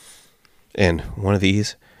decision. And one of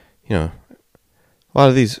these, a lot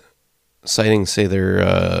of these sightings say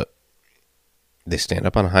they stand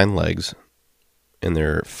up on hind legs and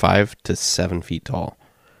they're 5 to 7 feet tall.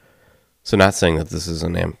 So not saying that this is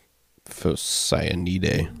an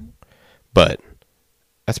Amphicyonidae, but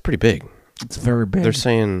that's pretty big. It's very big. They're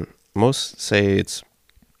saying, most say it's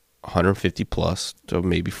 150 plus to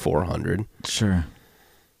maybe 400. Sure.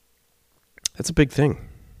 That's a big thing.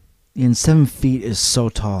 And 7 feet is so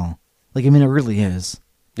tall. It really is.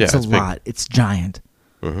 Yeah, it's a lot. Big. It's giant.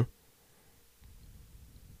 Mm-hmm.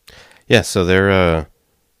 Yeah, so they're,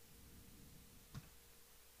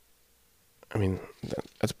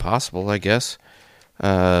 that's possible, I guess.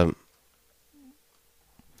 Well,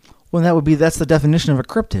 that's the definition of a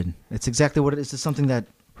cryptid. It's exactly what it is. It's something that...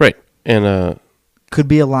 Right, and... could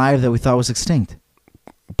be alive that we thought was extinct.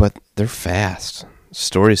 But they're fast.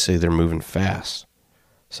 Stories say they're moving fast.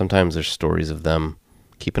 Sometimes there's stories of them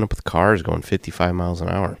keeping up with cars going 55 miles an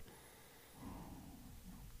hour.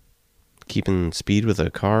 Keeping speed with a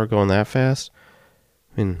car going that fast?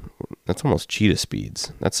 That's almost cheetah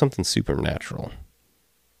speeds. That's something supernatural.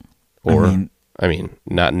 Or,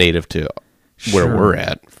 not native to where we're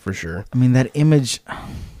at, for sure. That image...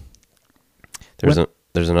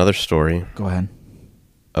 There's another story. Go ahead.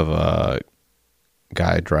 Of a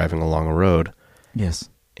guy driving along a road. Yes.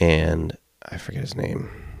 And I forget his name.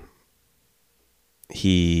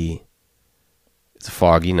 It's a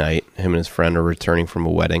foggy night. Him and his friend are returning from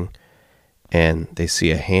a wedding. And they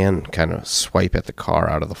see a hand kind of swipe at the car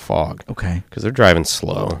out of the fog. Okay. Because they're driving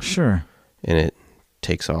slow. Sure. And it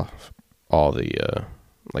takes off all the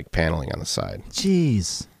paneling on the side.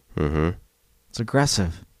 Jeez. Mm-hmm. It's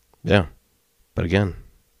aggressive. Yeah. But again,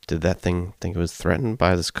 did that thing think it was threatened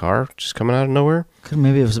by this car just coming out of nowhere?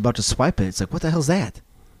 Maybe it was about to swipe it. It's like, what the hell's that?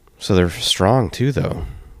 So they're strong too, though.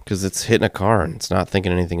 Because it's hitting a car and it's not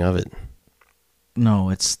thinking anything of it. No,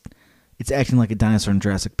 it's acting like a dinosaur in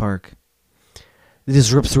Jurassic Park. It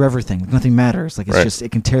just rips through everything. Nothing matters. It's right. Just,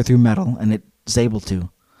 it can tear through metal, and it's able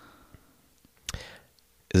to.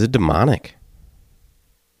 Is it demonic?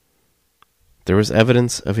 There was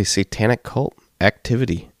evidence of a satanic cult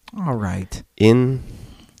activity All right. in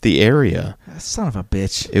the area. Son of a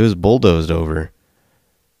bitch. It was bulldozed over.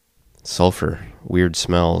 Sulfur, weird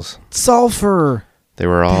smells. Sulfur. They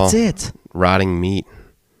were all That's it. rotting meat.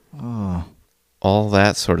 Oh. All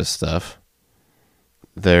that sort of stuff.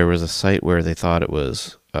 There was a site where they thought it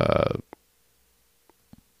was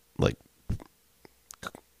like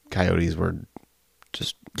coyotes were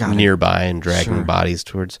just Got it. nearby and dragging Sure. bodies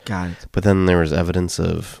towards. Got it. But then there was evidence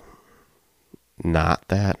of not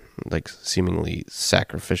that, like seemingly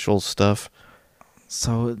sacrificial stuff.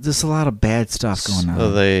 So there's a lot of bad stuff going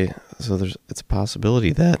on. It's a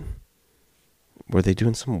possibility that were they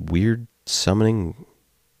doing some weird summoning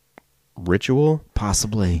ritual?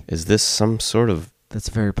 Possibly. Is this some sort of That's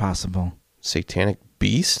very possible. satanic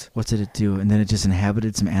beast? What did it do? And then it just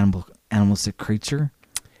inhabited some animalistic creature?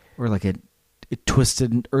 Or like it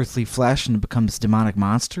twisted earthly flesh and it becomes a demonic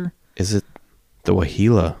monster? Is it the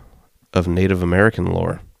Wahila of Native American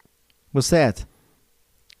lore? What's that?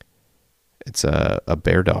 It's a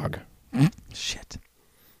bear dog. Shit.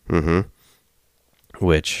 Mm-hmm.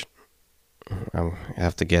 Which I'll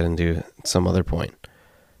have to get into at some other point.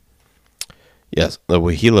 Yes, the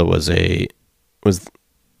Wahila was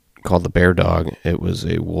called the bear dog. It was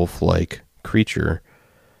a wolf-like creature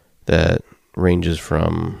that ranges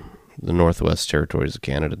from the Northwest Territories of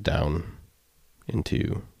Canada down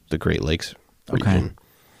into the Great Lakes region. Okay.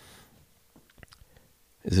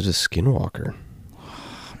 Is it a skinwalker?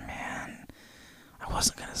 Oh, man. I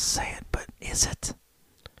wasn't going to say it, but is it?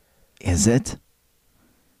 Is it?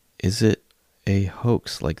 Is it a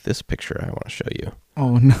hoax like this picture I want to show you?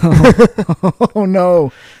 Oh, no. Oh,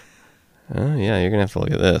 no. Oh, yeah, you're going to have to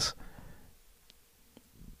look at this.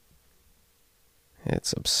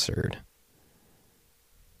 It's absurd.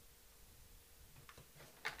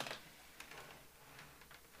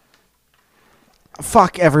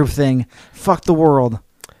 Fuck everything. Fuck the world.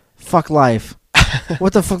 Fuck life.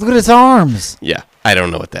 What the fuck? Look at its arms. Yeah, I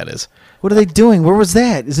don't know what that is. What are they doing? Where was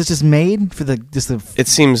that? Is it just made for the It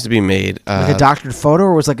seems to be made. like a doctored photo,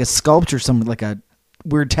 or was it like a sculpture, some like a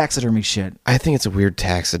weird taxidermy shit? I think it's a weird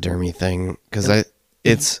taxidermy thing because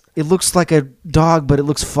It looks like a dog, but it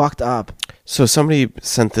looks fucked up. So somebody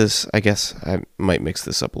sent this. I guess I might mix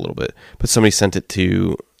this up a little bit, but somebody sent it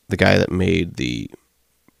to the guy that made the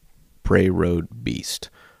Bray Road Beast.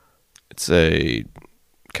 It's a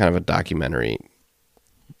kind of a documentary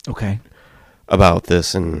Okay. about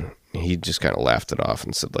this, and he just kind of laughed it off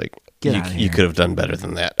and said, like, Get outta you here. could have done better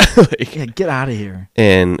than that. Like, Yeah, get out of here.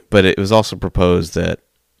 but it was also proposed that,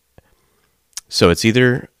 so it's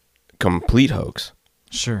either complete hoax,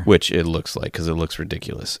 Sure. which it looks like because it looks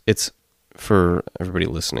ridiculous. It's, for everybody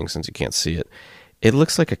listening, since you can't see it, it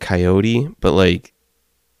looks like a coyote, but like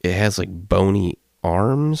it has like bony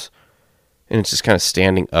arms, and it's just kind of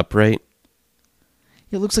standing upright.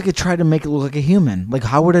 It looks like it tried to make it look like a human. Like,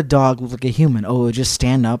 how would a dog look like a human? Oh, it would just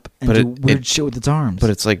stand up and But do it- weird shit with its arms. But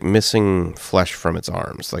it's like missing flesh from its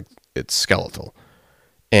arms, like it's skeletal.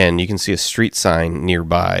 And you can see a street sign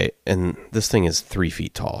nearby, and this thing is 3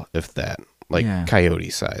 feet tall, if that, like Yeah. coyote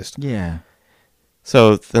sized. Yeah.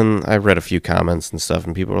 So then I read a few comments and stuff,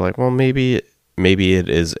 and people were like, well, maybe it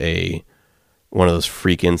is one of those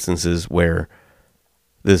freak instances where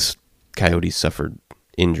this coyote suffered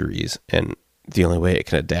injuries, and the only way it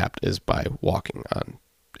can adapt is by walking on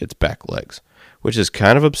its back legs, which is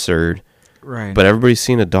kind of absurd. Right. But everybody's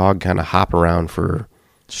seen a dog kind of hop around for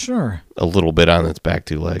Sure. a little bit on its back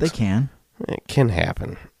 2 legs. They can. It can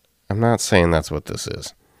happen. I'm not saying that's what this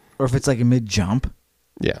is. Or if it's like a mid-jump.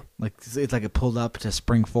 Yeah. Like, it's like it pulled up to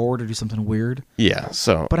spring forward or do something weird. Yeah,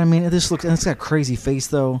 so... But, I mean, this looks... And it's got a crazy face,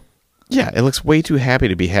 though. Yeah, it looks way too happy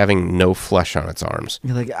to be having no flesh on its arms.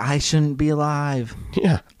 You're like, I shouldn't be alive.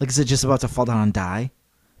 Yeah. Like, is it just about to fall down and die?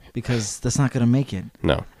 Because that's not going to make it.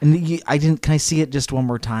 No. And I didn't... Can I see it just one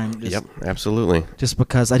more time? Yep, absolutely. Just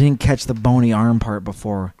because I didn't catch the bony arm part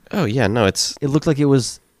before. Oh, yeah, no, it's... It looked like it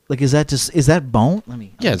was... Like, is that bone? Let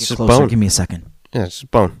me... Yeah, get it's just closer. bone. Give me a second. Yeah, it's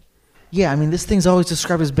just bone. Yeah, I mean, this thing's always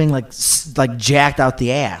described as being like jacked out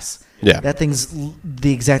the ass. Yeah. That thing's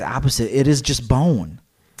the exact opposite. It is just bone.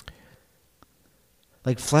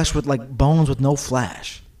 Like flesh with like bones with no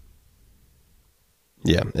flesh.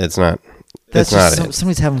 Yeah, it's not... That's it's not just it.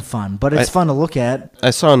 somebody's having fun, but it's fun to look at. I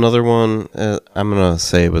saw another one. I'm going to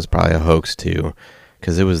say it was probably a hoax, too,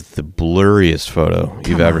 because it was the blurriest photo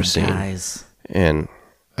you've Come ever on, seen. guys. And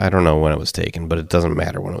I don't know when it was taken, but it doesn't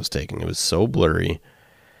matter when it was taken. It was so blurry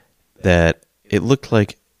that it looked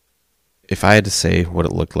like, if I had to say what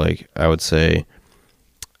it looked like, I would say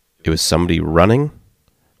it was somebody running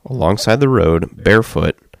alongside the road,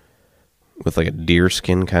 barefoot, with like a deer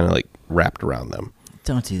skin kind of like wrapped around them.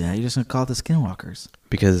 Don't do that. You're just going to call it the skinwalkers.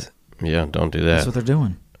 Because, yeah, don't do that. That's what they're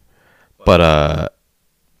doing. But,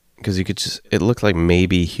 because you could just, it looked like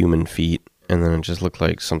maybe human feet, and then it just looked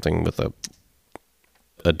like something with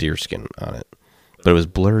a deer skin on it. But it was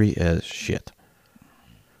blurry as shit.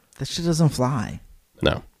 That shit doesn't fly.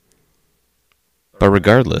 No. But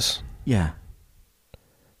regardless, Yeah.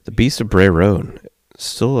 the Beast of Bray Road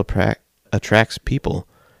still attracts people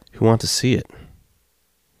who want to see it.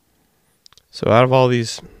 So out of all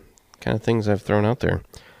these kind of things I've thrown out there,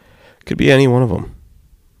 could be any one of them.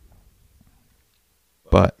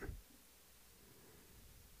 But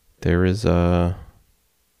there is a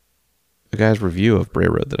guy's review of Bray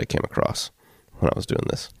Road that I came across when I was doing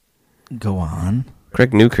this. Go on.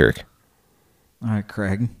 Craig Newkirk. All right,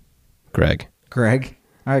 Greg. Greg.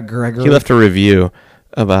 All right, Gregory. He left a review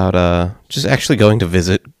about just actually going to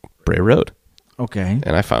visit Bray Road. Okay.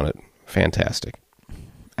 And I found it fantastic.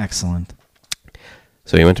 Excellent.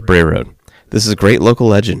 So he went to Bray Road. This is a great local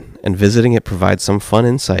legend, and visiting it provides some fun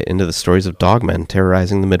insight into the stories of dogmen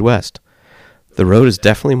terrorizing the Midwest. The road is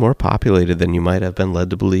definitely more populated than you might have been led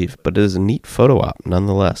to believe, but it is a neat photo op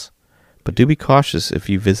nonetheless. But do be cautious if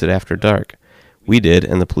you visit after dark. We did,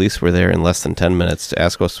 and the police were there in less than 10 minutes to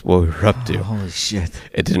ask us what we were up to. Holy shit.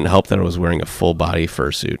 It didn't help that I was wearing a full-body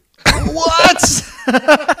fursuit. What?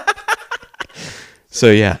 So,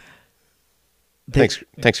 yeah. Thanks,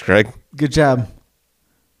 Craig. Good job.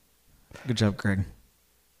 Good job, Greg.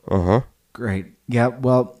 Uh-huh. Great. Yeah,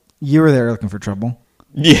 well, you were there looking for trouble.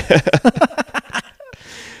 Yeah.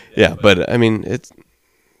 Yeah, but, I mean, it's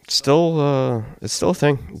still a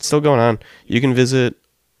thing. It's still going on. You can visit...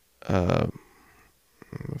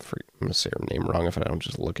 I'm going to say her name wrong if I don't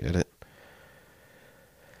just look at it.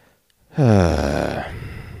 Of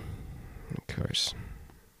course.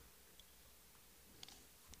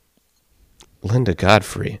 Linda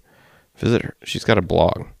Godfrey. Visit her. She's got a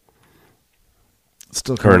blog.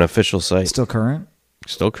 Still Or an current. official site. Still current?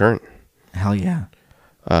 Still current. Hell yeah.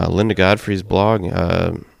 Linda Godfrey's blog.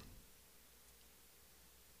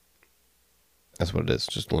 That's what it is.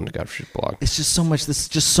 Just Linda Godfrey's blog. It's just so much. This is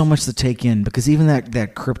just so much to take in, because even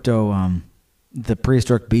that crypto, the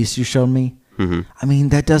prehistoric beast you showed me. Mm-hmm. I mean,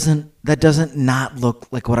 that doesn't not look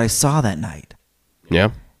like what I saw that night. Yeah.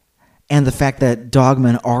 And the fact that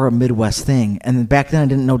dogmen are a Midwest thing, and back then I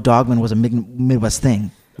didn't know dogmen was a Midwest thing.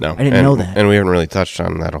 No, I didn't know that. And we haven't really touched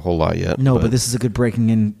on that a whole lot yet. No, but this is a good breaking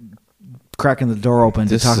in, cracking the door open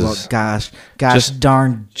to talk about gosh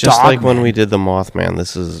darn just dogmen. like when we did the Mothman.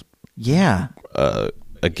 This is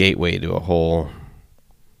a gateway to a whole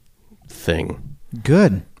thing.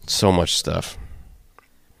 Good. So much stuff.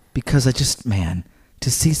 Because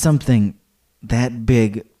to see something that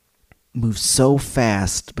big move so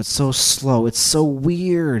fast but so slow, it's so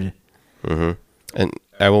weird. Mm-hmm. And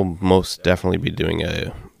I will most definitely be doing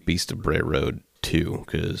a Beast of Bray Road 2,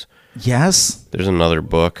 because yes, there's another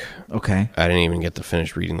book. Okay. I didn't even get to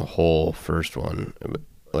finish reading the whole first one.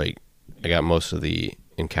 Like, I got most of the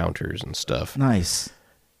encounters and stuff. Nice.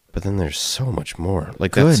 But then there's so much more.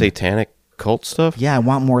 Like Good. that satanic cult stuff. Yeah, I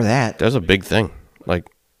want more of that. That's a big thing. Like,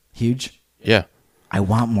 huge. Yeah. I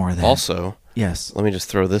want more of that. Also, yes. Let me just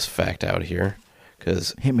throw this fact out here,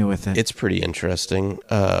 because hit me with it. It's pretty interesting.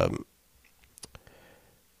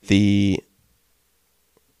 The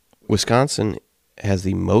Wisconsin has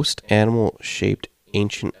the most animal-shaped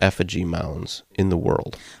ancient effigy mounds in the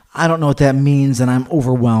world. I don't know what that means, and I'm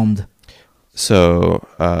overwhelmed. So,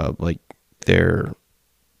 like, they're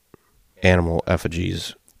animal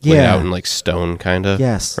effigies laid out in, like, stone, kind of.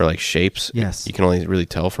 Yes. Or, like, shapes. Yes. You can only really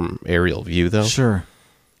tell from aerial view, though. Sure.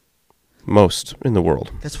 Most in the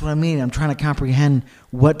world. That's what I mean. I'm trying to comprehend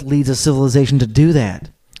what leads a civilization to do that.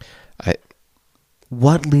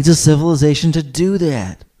 What leads a civilization to do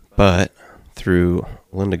that? But through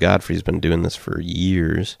Linda Godfrey's been doing this for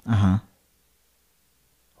years. Uh-huh.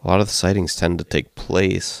 A lot of the sightings tend to take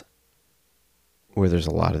place where there's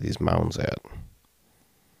a lot of these mounds at,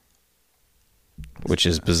 which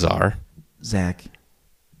is bizarre. Zach,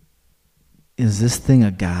 is this thing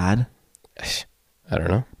a god? I don't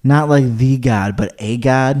know. Not like the god, but a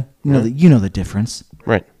god. You know the difference,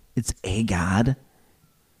 right? It's a god.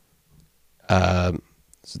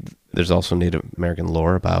 There's also Native American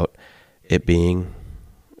lore about it being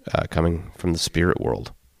coming from the spirit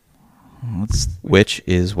world, which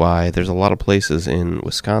is why there's a lot of places in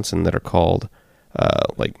Wisconsin that are called,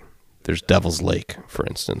 like, there's Devil's Lake, for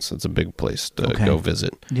instance. It's a big place to go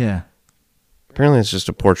visit. Yeah. Apparently, it's just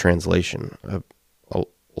a poor translation. A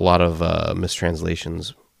lot of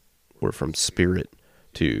mistranslations were from spirit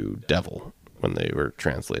to devil, when they were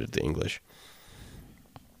translated to English.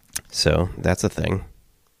 So that's a thing.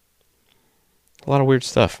 A lot of weird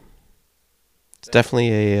stuff. It's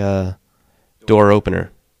definitely a door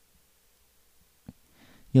opener.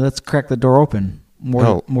 Yeah, let's crack the door open.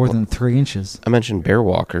 More than 3 inches. I mentioned bear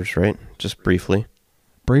walkers, right? Just briefly.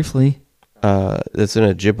 Briefly. It's an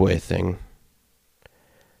Ojibwe thing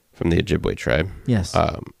from the Ojibwe tribe. Yes.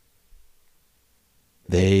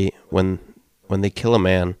 They when they kill a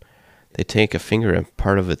man, they take a finger and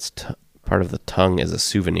part of the tongue as a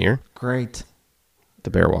souvenir. Great. The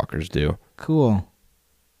bear walkers do. Cool.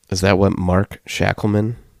 Is that what Mark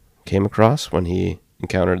Shackleman came across when he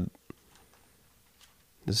encountered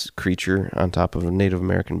this creature on top of a Native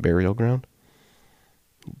American burial ground?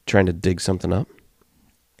 Trying to dig something up?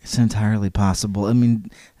 It's entirely possible. I mean,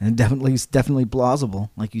 and it's definitely plausible,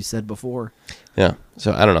 like you said before. Yeah.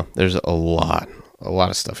 So I don't know. There's a lot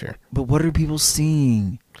of stuff here. But what are people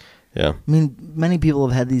seeing? Yeah. I mean, many people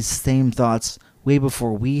have had these same thoughts way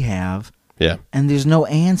before we have. Yeah. And there's no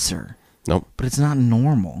answer. Nope. But it's not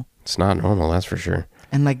normal. It's not normal, that's for sure.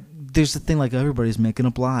 And like, there's the thing, like, everybody's making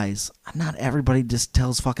up lies. Not everybody just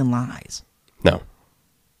tells fucking lies. No.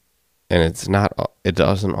 And it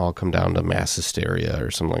doesn't all come down to mass hysteria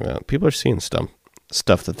or something like that. People are seeing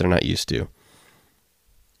stuff that they're not used to.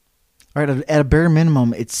 All right, at a bare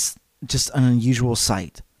minimum, it's just an unusual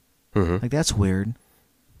sight. Mm-hmm. Like, that's weird.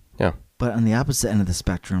 Yeah. But on the opposite end of the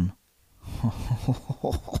spectrum...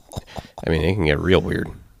 I mean, it can get real weird.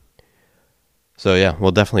 So, yeah,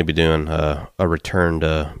 we'll definitely be doing a return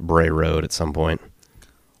to Bray Road at some point.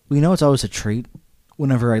 Well, you know, it's always a treat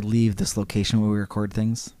whenever I leave this location where we record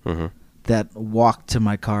things. Mm-hmm. That walk to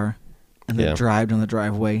my car and then Yeah. drive down the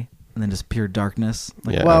driveway and then just pure darkness.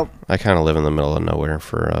 Like, Yeah, well, I kind of live in the middle of nowhere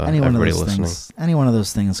for any one of everybody those listening. things. Any one of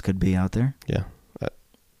those things could be out there. Yeah, that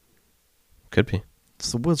could be.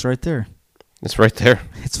 It's the woods right there. It's right there.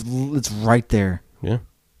 It's right there. Yeah.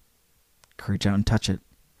 Reach out and touch it.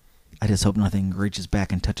 I just hope nothing reaches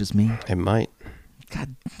back and touches me. It might.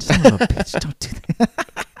 God, son of a bitch, don't do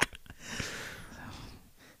that.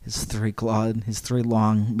 His three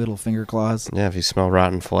long middle finger claws. Yeah, if you smell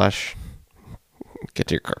rotten flesh, get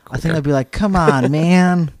to your car quicker. I think I'd be like, come on,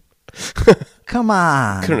 man. Come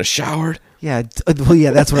on. Couldn't have showered. Yeah, well, yeah,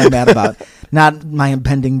 that's what I'm mad about. Not my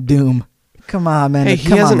impending doom. Come on, man. Hey,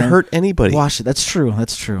 Come he hasn't on, man. hurt anybody. Wash it. That's true.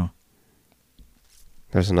 That's true.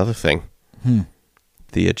 There's another thing.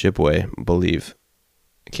 The Ojibwe believe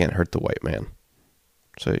it can't hurt the white man.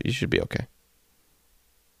 So you should be okay.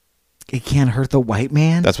 It can't hurt the white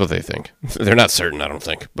man? That's what they think. They're not certain, I don't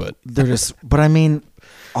think, but They're just... But I mean,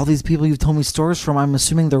 all these people you've told me stories from, I'm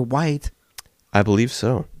assuming they're white. I believe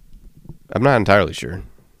so. I'm not entirely sure.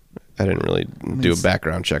 I didn't really do a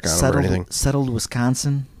background check on them or anything. Settled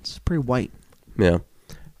Wisconsin. It's pretty white. Yeah.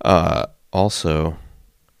 Also,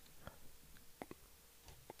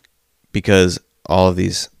 because all of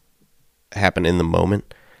these happen in the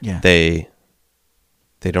moment, Yeah. they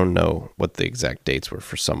don't know what the exact dates were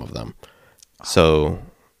for some of them. So,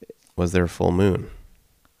 was there a full moon?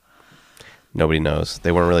 Nobody knows.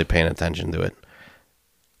 They weren't really paying attention to it.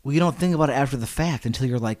 Well, you don't think about it after the fact until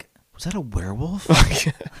you're like, was that a werewolf?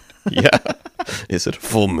 Yeah. Is it a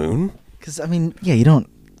full moon? Because, I mean, yeah, you don't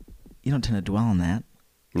tend to dwell on that.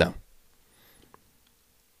 No.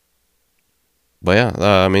 But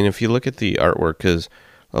yeah, I mean, if you look at the artwork, because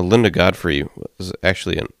Linda Godfrey was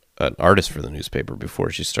actually an artist for the newspaper before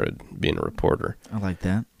she started being a reporter. I like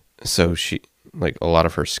that. So she, like, a lot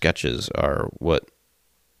of her sketches are what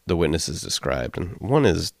the witnesses described, and one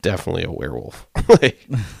is definitely a werewolf. Like,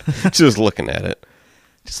 just looking at it.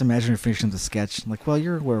 Just imagine her finishing the sketch. Like, well,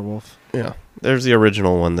 you're a werewolf. Yeah. There's the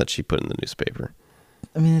original one that she put in the newspaper.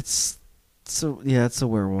 I mean, it's a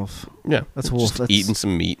werewolf. Yeah. That's a wolf. Just eating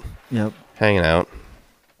some meat. Yep. Hanging out.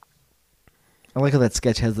 I like how that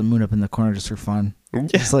sketch has the moon up in the corner just for fun. Yeah.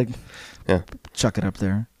 It's like, Yeah. chuck it up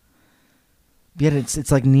there. Yet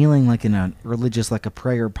it's like kneeling like in a religious, like a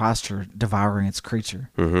prayer posture, devouring its creature.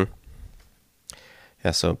 Mm-hmm.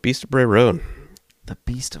 Yeah, so Beast of Bray Road. The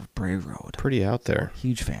Beast of Bray Road. Pretty out there.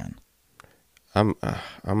 Huge fan. I'm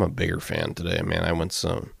a bigger fan today, man. I went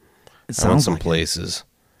some Like places.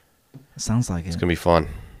 It sounds like It's it. gonna be fun.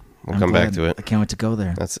 We'll I'm come back glad. to it. I can't wait to go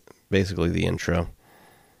there. That's basically the intro.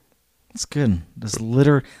 It's good. Just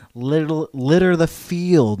litter the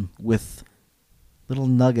field with little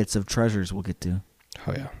nuggets of treasures we'll get to.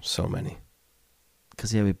 Oh yeah, so many.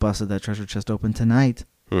 Because, yeah, we busted that treasure chest open tonight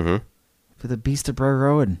Mm-hmm. for the Beast of Bray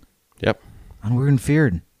Road. Yep. On Weird and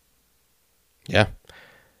Feared. Yeah.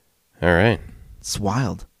 All right. It's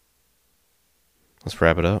wild. Let's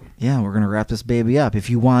wrap it up. Yeah, we're going to wrap this baby up. If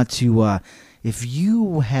you want to if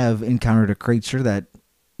you have encountered a creature that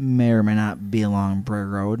may or may not be along Bray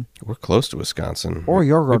Road, We're close to Wisconsin. or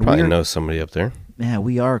your road, We probably know somebody up there. Yeah,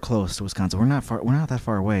 we are close to Wisconsin. We're not far. We're not that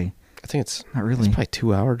far away. I think it's Not really. It's probably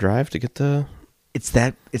 2-hour drive to get to. It's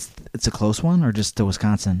a close one, or just to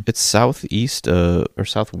Wisconsin? It's southeast or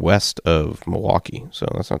southwest of Milwaukee, so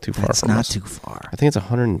that's not too far That's from not us. too far. I think it's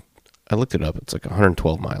 100. I looked it up. It's like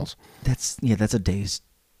 112 miles. That's a day's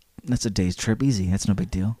trip. Easy. That's no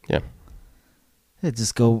big deal. Yeah. Yeah,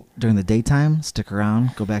 just go during the daytime, stick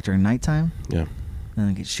around, go back during nighttime, Yeah. and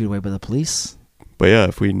then get shooed away by the police. But yeah,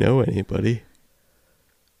 if we know anybody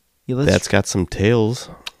Yeah, that's got some tails,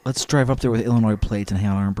 let's drive up there with Illinois plates and hang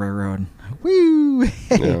out on Bray Road. Woo!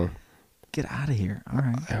 Hey, you know, get out of here. All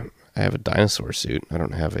right. I have a dinosaur suit. I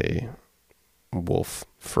don't have a wolf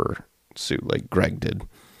fur suit like Greg did.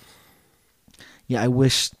 Yeah, I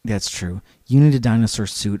wish that's true. You need a dinosaur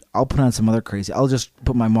suit. I'll put on some other crazy. I'll just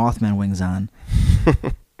put my Mothman wings on,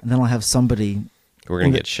 and then I'll have somebody. We're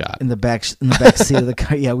gonna get shot. in the back seat of the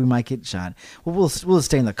car. Yeah, we might get shot. Well, we'll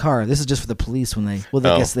stay in the car. This is just for the police when they. Well,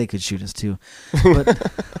 I guess they could shoot us too, but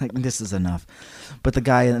like, this is enough. But the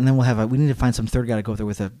guy, and then we need to find some third guy to go there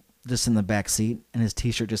with just in the back seat, and his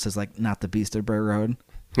T-shirt just says like "Not the Beast of Bray Road."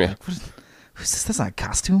 Yeah. Like, who's this? That's not a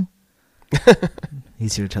costume.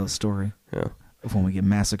 He's here to tell a story. Yeah. Of when we get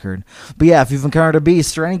massacred. But yeah, if you've encountered a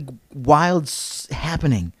beast or any wild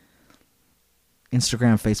happening,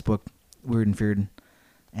 Instagram, Facebook, Weird and Feared,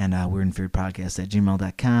 and Weird and Feared Podcast at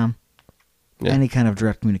gmail.com. Yeah. Any kind of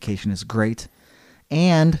direct communication is great.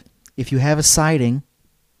 And if you have a sighting,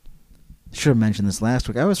 should have mentioned this last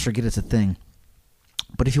week. I always forget it's a thing.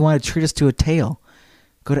 But if you want to treat us to a tale,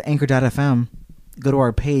 go to anchor.fm, go to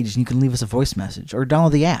our page, and you can leave us a voice message or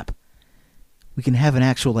download the app. We can have an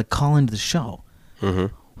actual call into the show.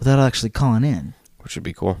 Mm-hmm. Without actually calling in. Which would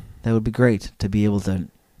be cool. That would be great to be able to,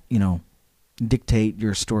 dictate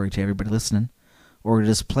your story to everybody listening, or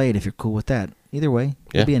just play it if you're cool with that. Either way,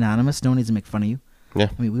 Yeah. be anonymous. No one needs to make fun of you. Yeah.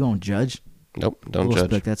 I mean, we won't judge. Nope. Don't We'll just judge.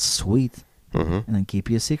 be like, that's sweet, Mm-hmm. and then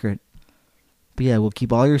keep you a secret. But yeah, we'll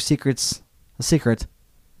keep all your secrets a secret,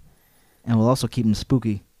 and we'll also keep them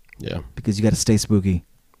spooky. Yeah. Because you got to stay spooky.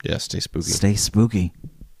 Yeah. Stay spooky. Stay spooky.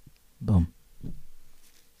 Boom.